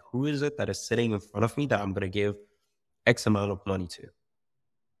 but like, who is it that is sitting in front of me that I'm going to give X amount of money to?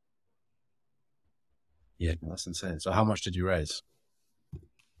 Yeah, that's insane. So how much did you raise?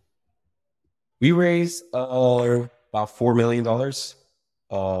 We raised about $4 million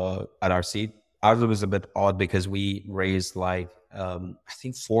at our seed. Ours was a bit odd because we raised like, I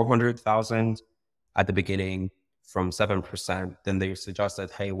think 400,000 at the beginning from 7%. Then they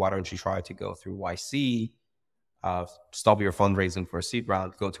suggested, hey, why don't you try to go through YC, stop your fundraising for a seed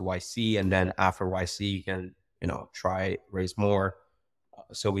round, go to YC, and then after YC, you can, try raise more.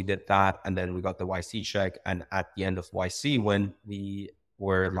 So we did that, and then we got the YC check. And at the end of YC, when we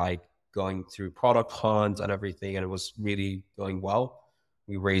were like going through product hunts and everything, and it was really going well,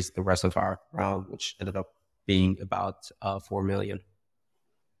 we raised the rest of our round, which ended up being about 4 million.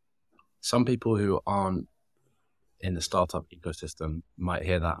 Some people who aren't in the startup ecosystem might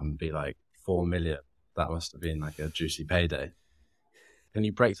hear that and be like, 4 million, that must have been like a juicy payday. Can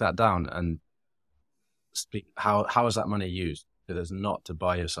you break that down and speak, how is that money used? Because it's not to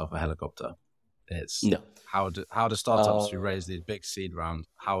buy yourself a helicopter. It's no. How do startups who raise these big seed rounds,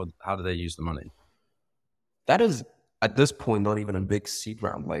 how do they use the money? That is, at this point, not even a big seed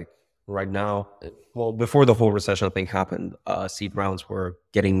round. Like right now, well, before the whole recession thing happened, seed rounds were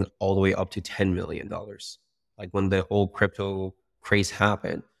getting all the way up to $10 million. Like when the whole crypto craze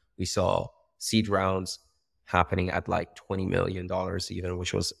happened, we saw seed rounds happening at like $20 million even,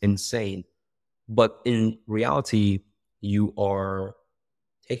 which was insane. But in reality, you are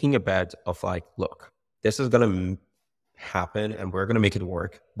taking a bet of like, look, this is going to happen and we're going to make it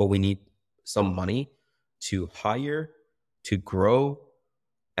work, but we need some money to hire, to grow,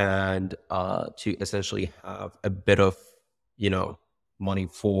 and to essentially have a bit of, money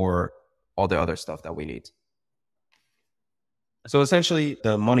for all the other stuff that we need. So essentially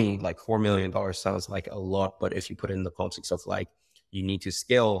the money, like $4 million sounds like a lot, but if you put it in the context of like, you need to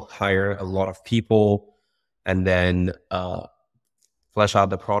scale, hire a lot of people, and then flesh out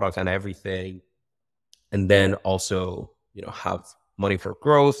the product and everything. And then also, have money for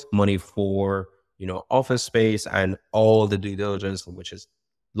growth, money for, office space and all the due diligence, which is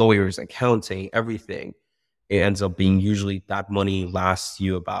lawyers, accounting, everything. It ends up being usually that money lasts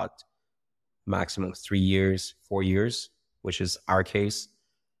you about maximum 3 years, 4 years, which is our case.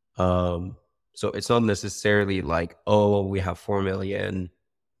 So it's not necessarily like, oh, we have 4 million,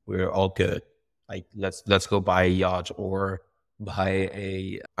 we're all good. Like let's go buy a yacht or buy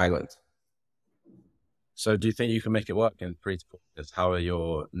a island. So do you think you can make it work in pre-4 years? How are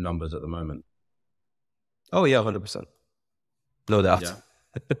your numbers at the moment? Oh yeah, 100%. No doubt.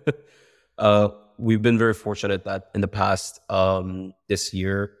 Yeah. We've been very fortunate that in the past, this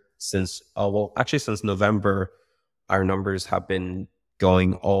year, since November, our numbers have been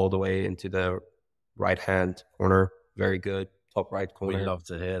going all the way into the right-hand corner. Very good. Top right corner. We love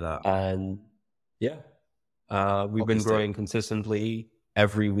to hear that. And yeah, we've been growing consistently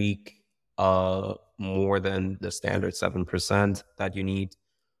every week, more than the standard 7% that you need.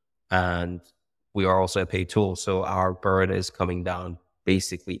 And we are also a paid tool. So our burn is coming down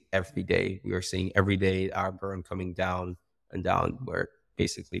basically every day. We are seeing every day our burn coming down and down, where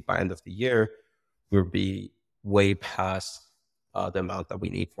basically by end of the year, we'll be way past the amount that we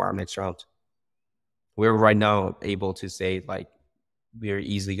need for our next round. We're right now able to say like, we're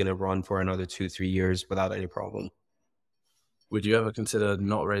easily going to run for another 2-3 years without any problem. Would you ever consider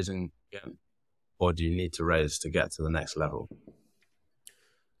not raising again? Or do you need to raise to get to the next level?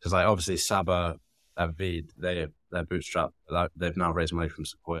 Because like obviously Saba and Veed, they're bootstrapped. They've now raised money from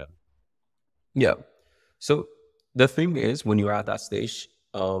Sequoia. Yeah. So the thing is, when you're at that stage,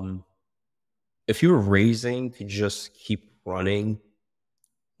 if you're raising to just keep running,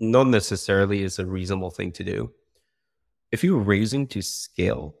 not necessarily is a reasonable thing to do. If you're raising to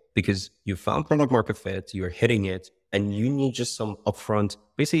scale because you found product market fit, you're hitting it, and you need just some upfront,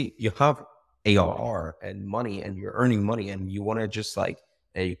 basically you have ARR and money and you're earning money and you want to just like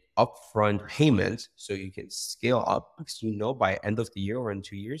a upfront payment so you can scale up because you know by end of the year or in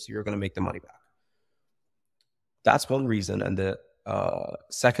 2 years, you're going to make the money back. That's one reason. And the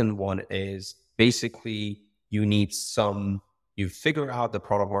second one is basically you figure out the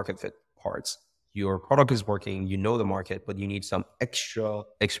product market fit parts. Your product is working, you know the market, but you need some extra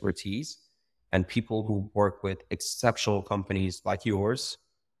expertise and people who work with exceptional companies like yours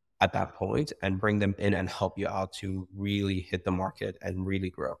at that point and bring them in and help you out to really hit the market and really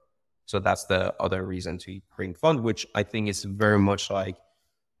grow. So that's the other reason to bring fund, which I think is very much like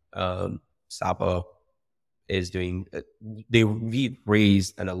Saba is doing. They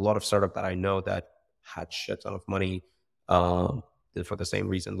raised, and a lot of startup that I know that had shit ton of money for the same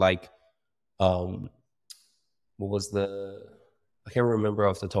reason. Like, what was I can't remember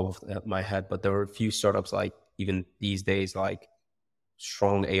off the top of my head, but there were a few startups like even these days, like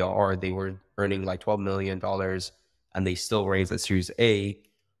strong ARR, they were earning like $12 million and they still raised a Series A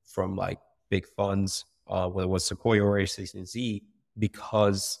from like big funds, whether it was Sequoia or A16Z,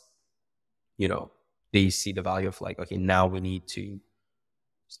 because, you know, they see the value of like, okay, now we need to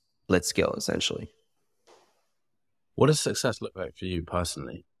split scale essentially. What does success look like for you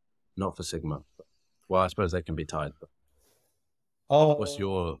personally? Not for Sigma. Well, I suppose they can be tied. But what's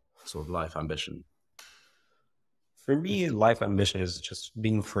your sort of life ambition? For me, life ambition is just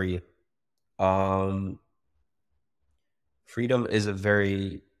being free. Freedom is a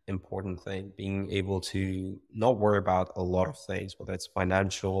very important thing. Being able to not worry about a lot of things, whether it's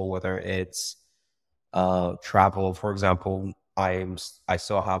financial, whether it's travel. For example, I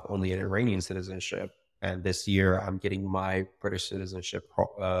still have only an Iranian citizenship, and this year I'm getting my British citizenship.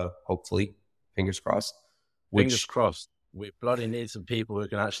 Hopefully, fingers crossed. Fingers crossed. We bloody need some people who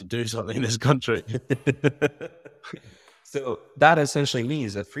can actually do something in this country. So that essentially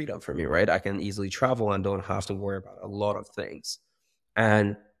means that freedom for me, right? I can easily travel and don't have to worry about a lot of things.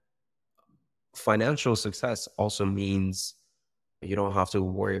 And financial success also means you don't have to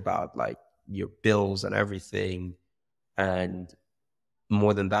worry about like your bills and everything. And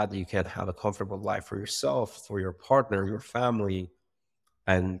more than that, you can have a comfortable life for yourself, for your partner, your family.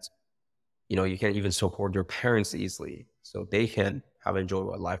 And, you know, you can even support your parents easily so they can have an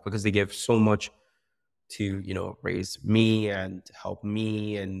enjoyable life because they give so much to, you know, raise me and help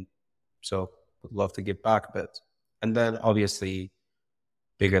me. And so would love to give back a bit. And then obviously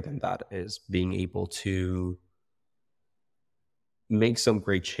bigger than that is being able to make some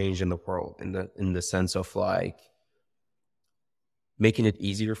great change in the world in the sense of like making it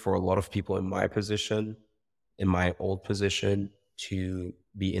easier for a lot of people in my position, in my old position, to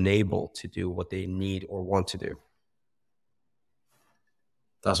be enabled to do what they need or want to do.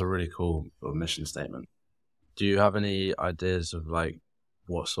 That's a really cool mission statement. Do you have any ideas of like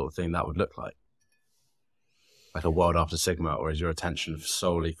what sort of thing that would look like? Like a world after Sigma, or is your attention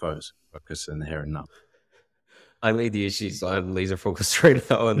solely focused in the here and now? I'm ADHD, so I'm laser focused right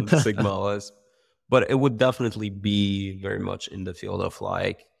now on SigmaOS. But it would definitely be very much in the field of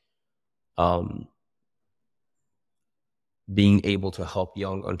like being able to help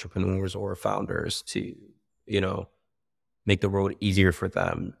young entrepreneurs or founders to, you know, make the road easier for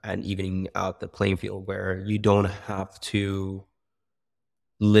them and evening out the playing field where you don't have to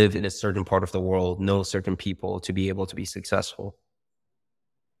live in a certain part of the world, know certain people to be able to be successful.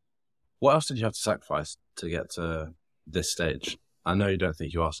 What else did you have to sacrifice to get to this stage? I know you don't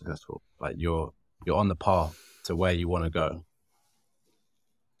think you are successful. Like you're on the path to where you want to go.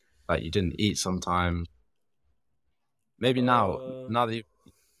 Like you didn't eat sometimes. Maybe now that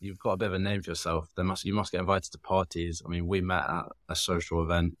you've got a bit of a name for yourself, you must get invited to parties. I mean, we met at a social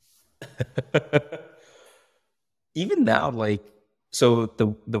event. Even now, like, so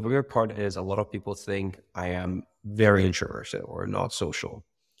the weird part is a lot of people think I am very introverted or not social.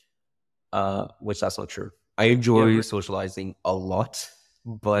 which that's not true. I enjoy socializing a lot,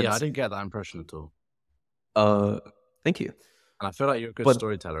 but yeah, I didn't get that impression at all. Thank you. And I feel like you're a good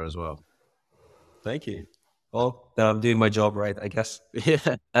storyteller as well. Thank you. Well, then I'm doing my job right, I guess.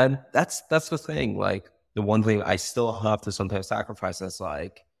 Yeah. And that's the thing. Like, the one thing I still have to sometimes sacrifice is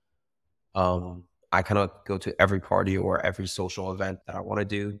like, I cannot go to every party or every social event that I want to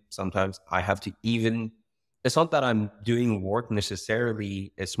do. Sometimes I have to it's not that I'm doing work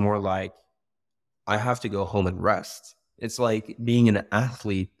necessarily. It's more like I have to go home and rest. It's like being an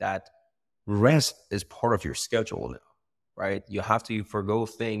athlete, that rest is part of your schedule now, right? You have to forgo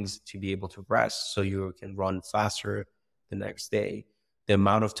things to be able to rest so you can run faster the next day. The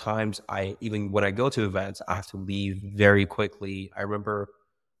amount of times even when I go to events, I have to leave very quickly. I remember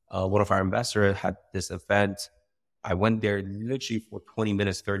one of our investors had this event. I went there literally for 20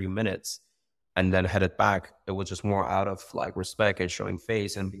 minutes, 30 minutes, and then headed back. It was just more out of like respect and showing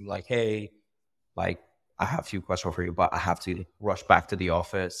face and being like, hey, like, I have a few questions for you, but I have to rush back to the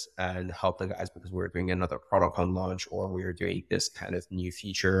office and help the guys because we're doing another product on launch, or we're doing this kind of new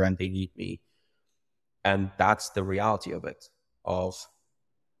feature and they need me. And that's the reality of it.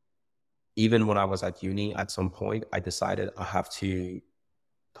 Even when I was at uni, at some point, I decided I have to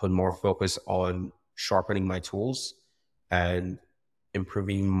put more focus on sharpening my tools and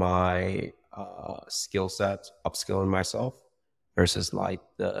improving my skill set, upskilling myself, versus like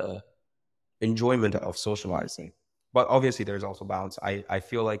the enjoyment of socializing. But obviously there's also balance. I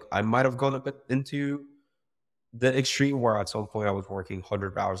feel like I might have gone a bit into the extreme where at some point I was working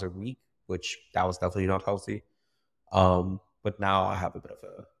 100 hours a week, which that was definitely not healthy. But now I have a bit of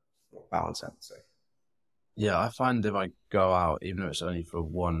a more balance, I would say. Yeah, I find if I go out, even if it's only for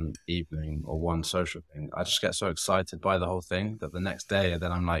one evening or one social thing, I just get so excited by the whole thing that the next day,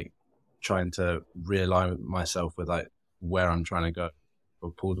 then I'm like trying to realign myself with like where I'm trying to go,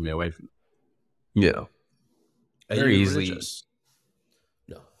 or pulled me away from it. Yeah. Are you religious?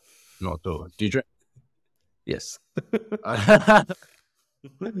 No. Not at all. Do you drink? Yes. I'm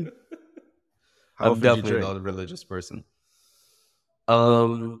definitely not a religious person.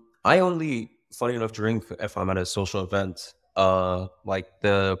 I only, funny enough, drink if I'm at a social event, like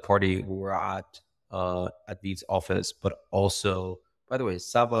the party we were at Veed's office, but also, by the way,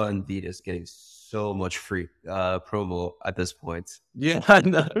 Sava and Veed is getting so much free promo at this point. Yeah, I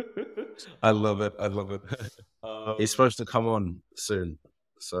know. I love it. I love it. He's supposed to come on soon,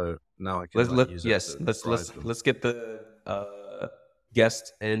 so now I can use it. Let's get the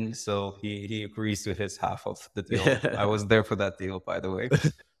guest in, so he agrees to his half of the deal. Yeah. I was there for that deal, by the way.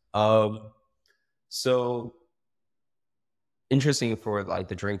 So interesting for like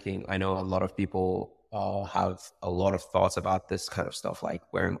the drinking. I know a lot of people have a lot of thoughts about this kind of stuff, like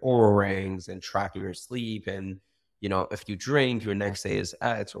wearing Oura rings and tracking your sleep, and you know, if you drink, your next day is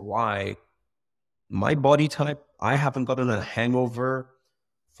X or Y. My body type, I haven't gotten a hangover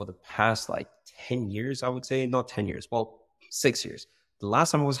for the past like 10 years, I would say. Not 10 years, well, 6 years. The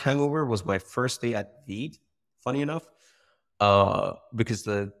last time I was hungover was my first day at Veed, funny enough, because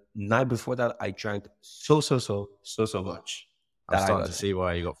the night before that, I drank so much. I'm starting to see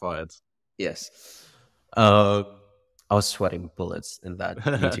why you got fired. Yes. I was sweating bullets in that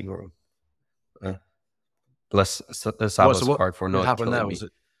meeting room. Bless Sava's part for not killing me.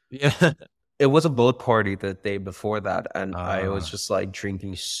 Yeah. It was a boat party the day before that, and I was just like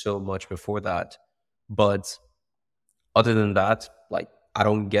drinking so much before that. But other than that, like, I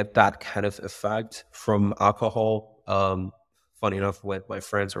don't get that kind of effect from alcohol. Funny enough, with my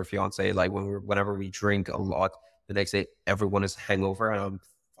friends or fiance, like whenever we drink a lot, the next day everyone is hangover and I'm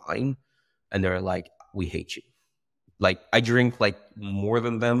fine, and they're like, "We hate you." Like, I drink like more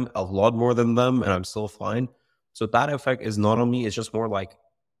than them, a lot more than them, and I'm still fine. So that effect is not on me. It's just more like,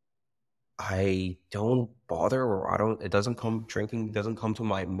 I don't bother, or drinking doesn't come to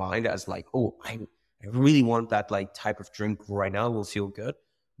my mind as like, oh, I really want that like type of drink right now, will feel good.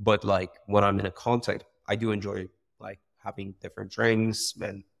 But like when I'm in a context, I do enjoy like having different drinks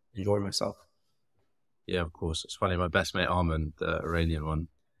and enjoy myself. Yeah, of course. It's funny. My best mate, Armand, the Iranian one,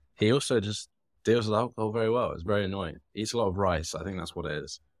 he also just deals with alcohol very well. It's very annoying. He eats a lot of rice. I think that's what it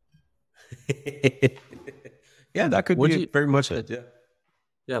is. Yeah, that could be very much it. Yeah.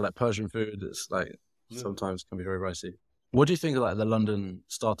 Yeah, like Persian food, it's like sometimes can be very ricey. What do you think of like the London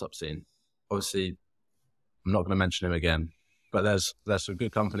startup scene? Obviously, I'm not going to mention him again, but there's some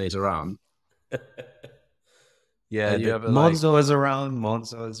good companies around. Yeah, Monzo is around.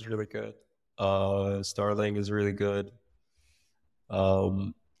 Monzo is really good. Starling is really good.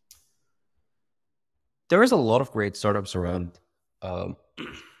 There is a lot of great startups around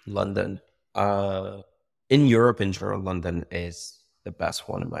London. In Europe in general, London is the best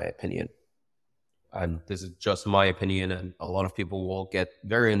one in my opinion. and this is just my opinion, and a lot of people will get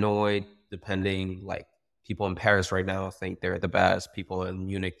very annoyed depending, like people in Paris right now think they're the best, people in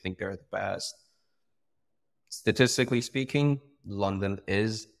Munich think they're the best. Statistically speaking, London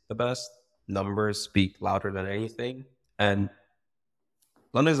is the best. Numbers speak louder than anything. And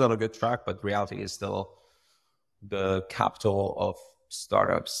London is on a good track, but reality is still the capital of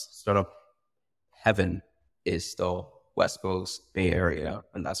startups. Startup heaven is still West Coast, Bay Area,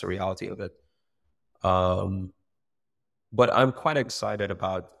 and that's the reality of it. But I'm quite excited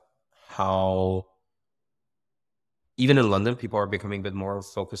about how even in London, people are becoming a bit more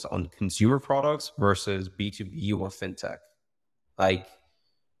focused on consumer products versus B2B or fintech. Like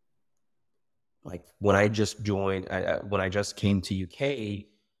when I just joined, when I just came to UK,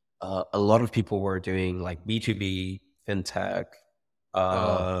 a lot of people were doing like B2B, fintech,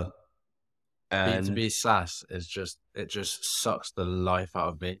 and B2B SaaS it just sucks the life out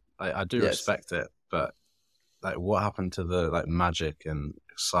of me. I do respect it, but like what happened to the like magic and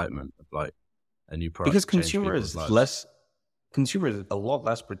excitement of like a new product? Because consumer is a lot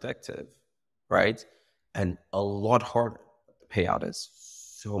less predictive, right? And a lot harder. The payout is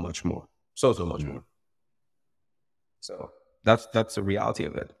so much more. So much more. So that's the reality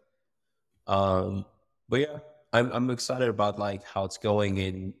of it. But yeah, I'm excited about like how it's going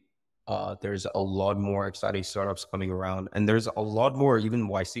in. There's a lot more exciting startups coming around, and there's a lot more even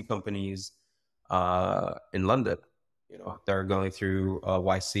YC companies in London. You know, they're going through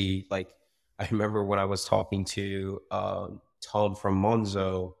YC. Like I remember when I was talking to Tom from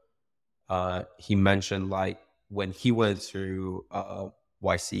Monzo, he mentioned like when he went through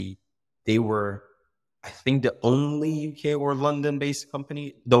YC, they were, I think, the only UK or London-based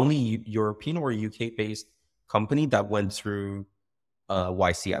company, the only European or UK-based company that went through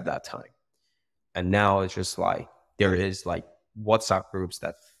YC at that time. And now it's just like there is like WhatsApp groups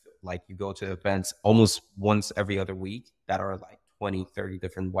that like you go to events almost once every other week that are like 20, 30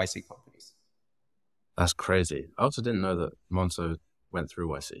 different YC companies. That's crazy. I also didn't know that Monzo went through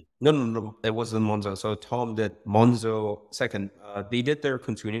YC. No. It wasn't Monzo. So Tom did Monzo second. They did their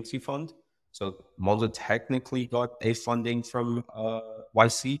continuity fund. So Monzo technically got a funding from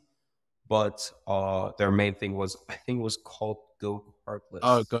YC, but their main thing was, I think it was called Go Cardless.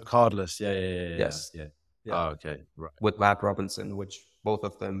 Oh, Go Cardless. Yeah. Yes. Yeah. Oh, okay. Right. With Matt Robinson, which both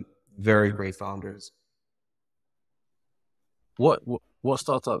of them very great founders. What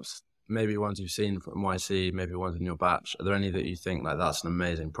startups, maybe ones you've seen from YC, maybe ones in your batch, are there any that you think like that's an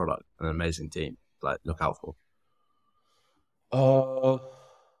amazing product, an amazing team, like look out for?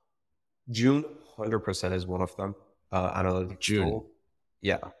 June 100% is one of them. Analytics June. tool.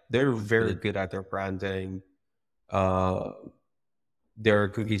 Yeah, they're very good at their branding. They're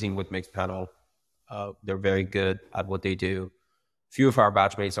competing with Mixpanel. They're very good at what they do. Few of our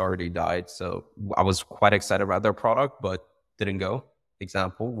batchmates already died, so I was quite excited about their product, but didn't go.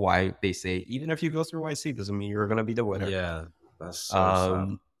 Example, why they say even if you go through YC doesn't mean you're gonna be the winner. Yeah, that's so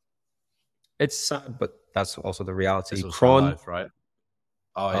sad. It's sad, but that's also the reality. Cron, life, right?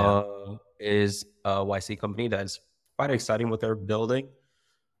 Oh yeah, is a YC company that's quite exciting what they're building.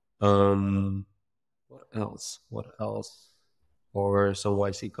 What else? Or some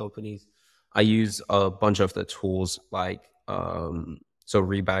YC companies. I use a bunch of the tools like so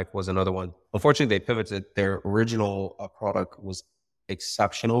Reback was another one. Unfortunately, they pivoted. Their original product was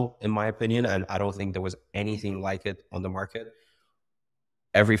exceptional in my opinion, and I don't think there was anything like it on the market.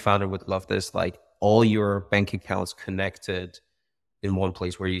 Every founder would love this, like all your bank accounts connected in one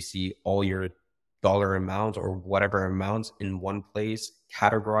place where you see all your dollar amount or whatever amounts in one place,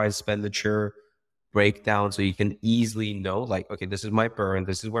 categorize expenditure, breakdown, so you can easily know like, okay, this is my burn,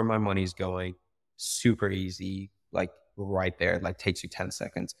 this is where my money is going. Super easy, like right there, like takes you 10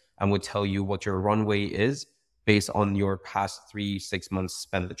 seconds and would tell you what your runway is based on your past 3-6 months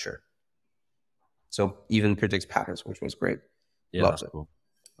expenditure. So even predicts patterns, which was great. Yeah, that's cool.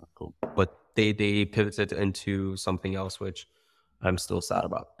 Cool. But they pivoted into something else, which I'm still sad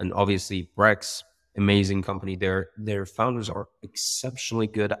about. And obviously Brex, amazing company. Their founders are exceptionally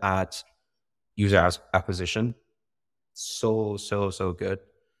good at user acquisition. So good.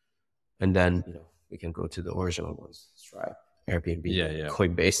 And then, you know, we can go to the original ones. Stripe, Airbnb,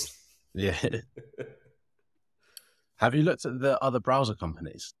 Coinbase. Yeah. Have you looked at the other browser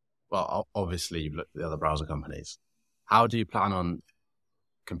companies? Well, obviously you've looked at the other browser companies. How do you plan on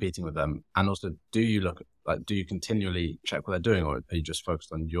competing with them? And also, do you continually check what they're doing, or are you just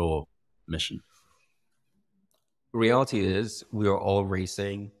focused on your mission? Reality is we are all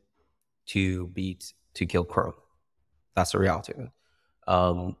racing to kill Chrome. That's the reality of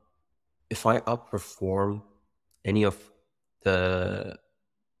it. If I outperform any of the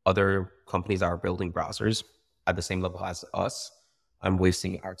other companies that are building browsers at the same level as us and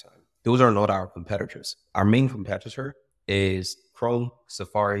wasting our time. Those are not our competitors. Our main competitor is Chrome,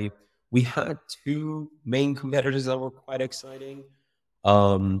 Safari. We had two main competitors that were quite exciting.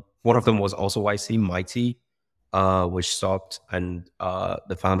 One of them was also YC, Mighty, which stopped, and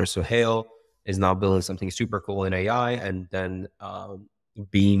the founder, Suhail, is now building something super cool in AI. And then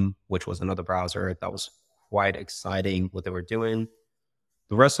Beam, which was another browser that was quite exciting what they were doing.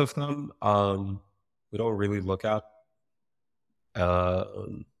 The rest of them, we don't really look at.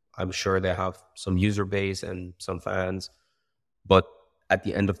 I'm sure they have some user base and some fans, but at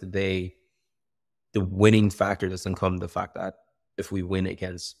the end of the day, the winning factor doesn't come the fact that if we win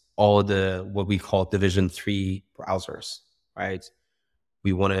against all the what we call Division 3 browsers, right?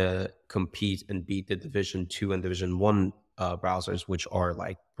 We want to compete and beat the Division 2 and Division 1 browsers, which are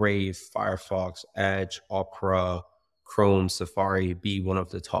like Brave, Firefox, Edge, Opera, Chrome, Safari, be one of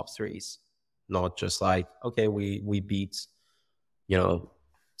the top threes. Not just like, okay, we beat, you know,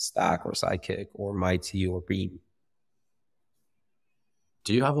 Stack or Sidekick or Mighty or Beam.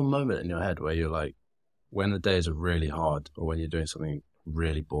 Do you have a moment in your head where you're like, when the days are really hard or when you're doing something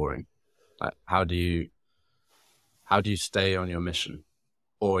really boring, like how do you stay on your mission?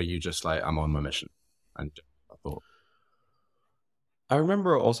 Or are you just like, I'm on my mission? And I thought, I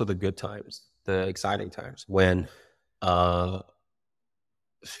remember also the good times, the exciting times when a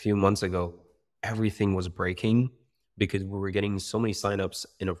few months ago, everything was breaking because we were getting so many signups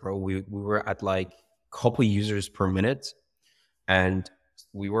in a row. We were at like a couple users per minute, and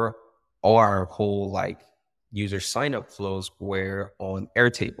all our whole like user signup flows were on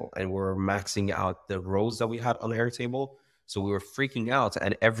Airtable, and we're maxing out the rows that we had on Airtable. So we were freaking out,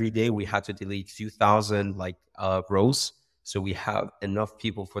 and every day we had to delete 2,000 like rows. So we have enough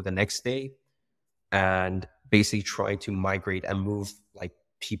people for the next day, and basically trying to migrate and move like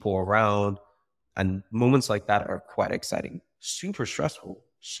people around. And moments like that are quite exciting. Super stressful,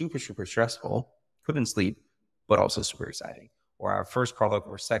 super stressful. Couldn't sleep, but also super exciting. Or our first product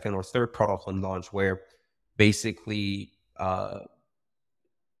or second or third product on launch, where basically out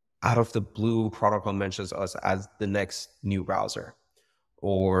of the blue, protocol mentions us as the next new browser.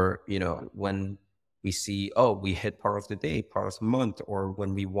 Or, you know, when we see, oh, we hit product of the day, product of the month, or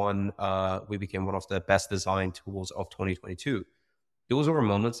when we won, we became one of the best design tools of 2022. Those were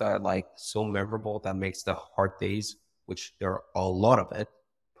moments that are like so memorable that makes the hard days, which there are a lot of it,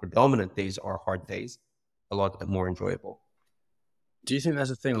 predominant days are hard days, a lot more enjoyable. Do you think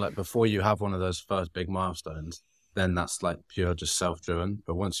there's a thing like before you have one of those first big milestones, then that's like pure just self-driven,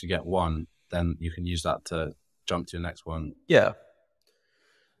 but once you get one, then you can use that to jump to your next one? Yeah.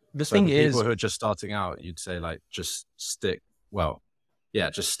 The thing is, people who are just starting out, you'd say like just stick with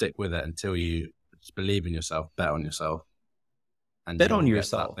it until you just believe in yourself, bet on yourself. And bet on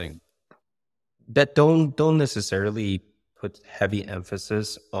yourself. That don't necessarily put heavy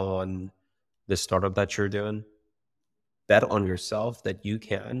emphasis on the startup that you're doing. Bet on yourself that you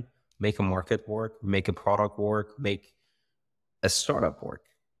can make a market work, make a product work, make a startup work,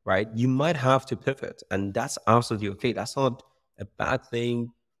 right? You might have to pivot, and that's absolutely okay. That's not a bad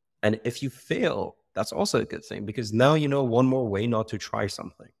thing. And if you fail, that's also a good thing, because now you know one more way not to try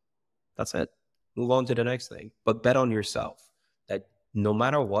something. That's it. Move on to the next thing. But bet on yourself that no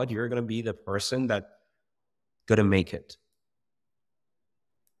matter what, you're going to be the person that's going to make it.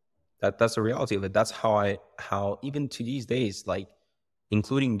 That's the reality of it. That's how even to these days, like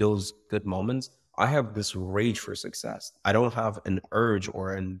including those good moments, I have this rage for success. I don't have an urge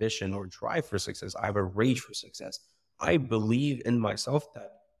or ambition or drive for success. I have a rage for success. I believe in myself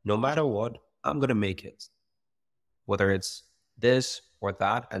that no matter what, I'm going to make it. Whether it's this or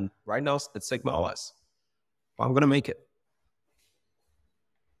that. And right now it's SigmaOS. I'm going to make it.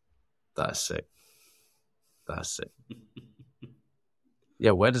 That's sick.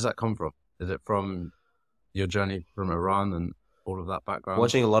 Yeah, where does that come from? Is it from your journey from Iran and all of that background?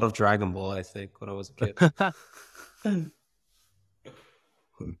 Watching a lot of Dragon Ball, I think, when I was a kid.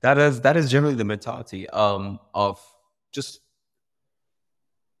 That is generally the mentality of just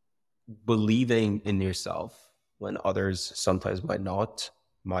believing in yourself when others sometimes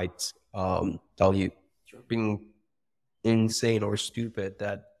might tell you you're being insane or stupid,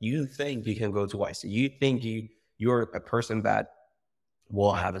 that you think you can go to YC. You think you're a person that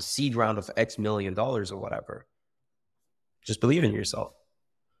will have a seed round of X million dollars or whatever. Just believe in yourself.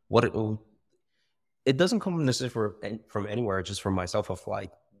 It doesn't come necessarily from anywhere, just from myself, of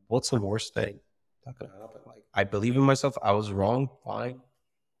like, what's the worst thing that could happen? Like, I believe in myself. I was wrong. Fine.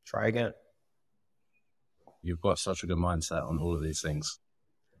 Try again. You've got such a good mindset on all of these things.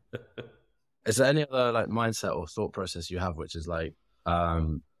 Is there any other like mindset or thought process you have, which is like,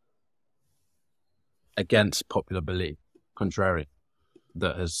 against popular belief, contrary,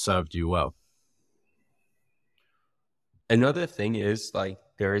 that has served you well? Another thing is, like,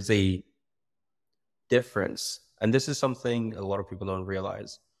 there is a difference, and this is something a lot of people don't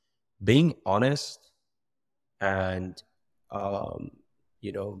realize. Being honest and,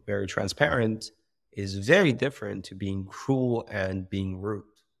 very transparent is very different to being cruel and being rude.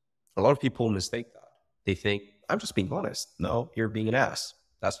 A lot of people mistake that. They think, I'm just being honest. No, you're being an ass.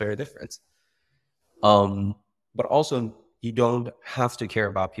 That's very different. But also, you don't have to care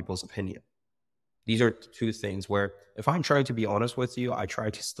about people's opinion. These are two things where if I'm trying to be honest with you, I try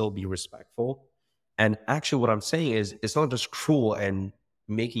to still be respectful. And actually what I'm saying is, it's not just cruel and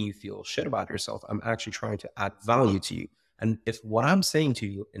making you feel shit about yourself. I'm actually trying to add value to you. And if what I'm saying to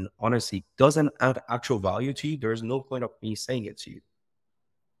you in honesty doesn't add actual value to you, there's no point of me saying it to you,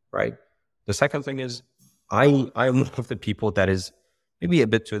 right? The second thing is, I'm one of the people that is maybe a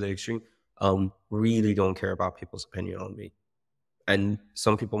bit to the extreme, really don't care about people's opinion on me. And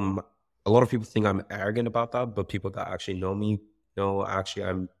a lot of people think I'm arrogant about that, but people that actually know me know actually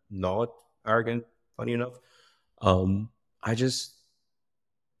I'm not arrogant, funny enough. I just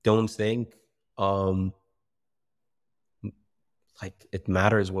don't think like it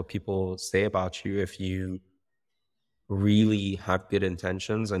matters what people say about you if you really have good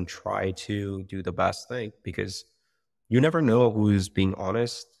intentions and try to do the best thing, because you never know who's being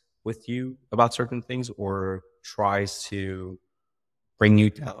honest with you about certain things or tries to bring you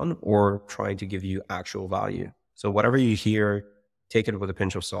down or trying to give you actual value. So whatever you hear, take it with a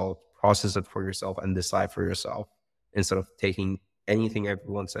pinch of salt, process it for yourself and decide for yourself instead of taking anything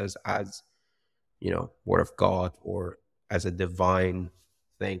everyone says as, word of God or as a divine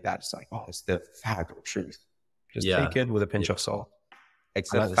thing that's like, oh, it's the fact or truth. Just take it with a pinch of salt.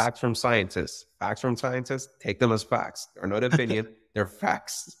 Except facts from scientists. Facts from scientists, take them as facts. They're not opinion, they're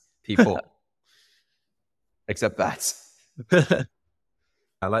facts, people. Except that.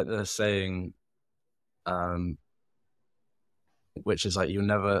 I like the saying, which is like, you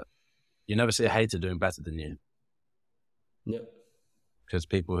never see a hater doing better than you. Yep. Because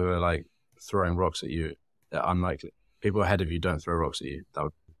people who are like throwing rocks at you, they're unlikely. People ahead of you don't throw rocks at you. That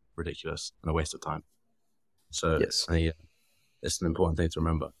would be ridiculous and a waste of time. So yes. I think it's an important thing to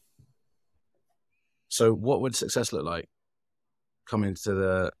remember. So what would success look like coming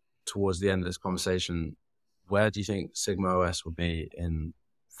towards the end of this conversation? Where do you think SigmaOS will be in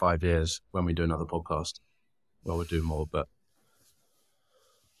 5 years when we do another podcast? Well, we'll do more, but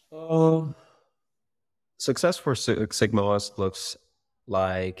success for SigmaOS looks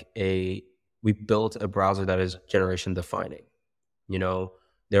like we built a browser that is generation defining.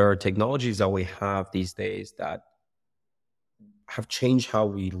 There are technologies that we have these days that have changed how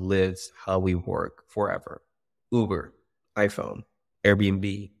we live, how we work forever. Uber, iPhone,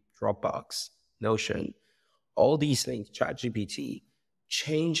 Airbnb, Dropbox, Notion, all these things, ChatGPT,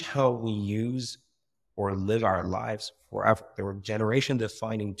 change how we use or live our lives forever. They were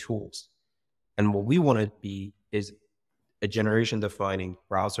generation-defining tools. And what we want to be is a generation-defining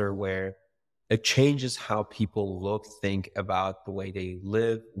browser where it changes how people look, think about the way they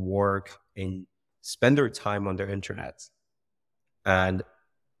live, work, and spend their time on their internet. And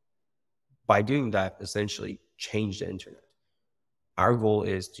by doing that, essentially change the internet. Our goal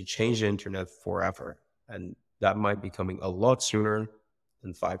is to change the internet forever. And that might be coming a lot sooner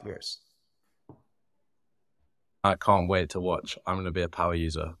than 5 years. I can't wait to watch. I'm going to be a power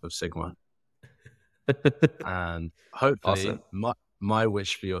user of Sigma. And hopefully my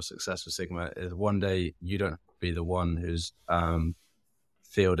wish for your success with Sigma is one day you don't be the one who's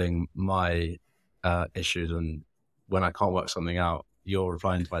fielding my issues, and when I can't work something out, you're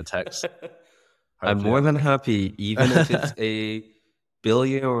replying to my text. I'm more than happy, even if it's a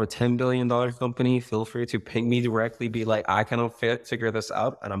billion or $10 billion company, feel free to ping me directly, be like, I cannot figure this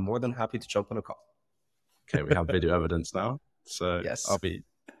out, and I'm more than happy to jump on a call. Okay, we have video evidence now, so yes, I'll be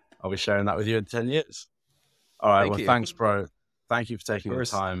sharing that with you in 10 years. All right, thanks, bro. Thank you for taking the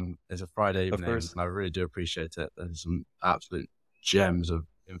time. It's a Friday evening, and I really do appreciate it. There's some absolute gems of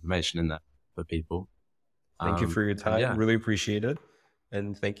information in there for people. Thank you for your time. Yeah. Really appreciate it.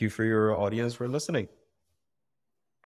 And thank you for your audience for listening.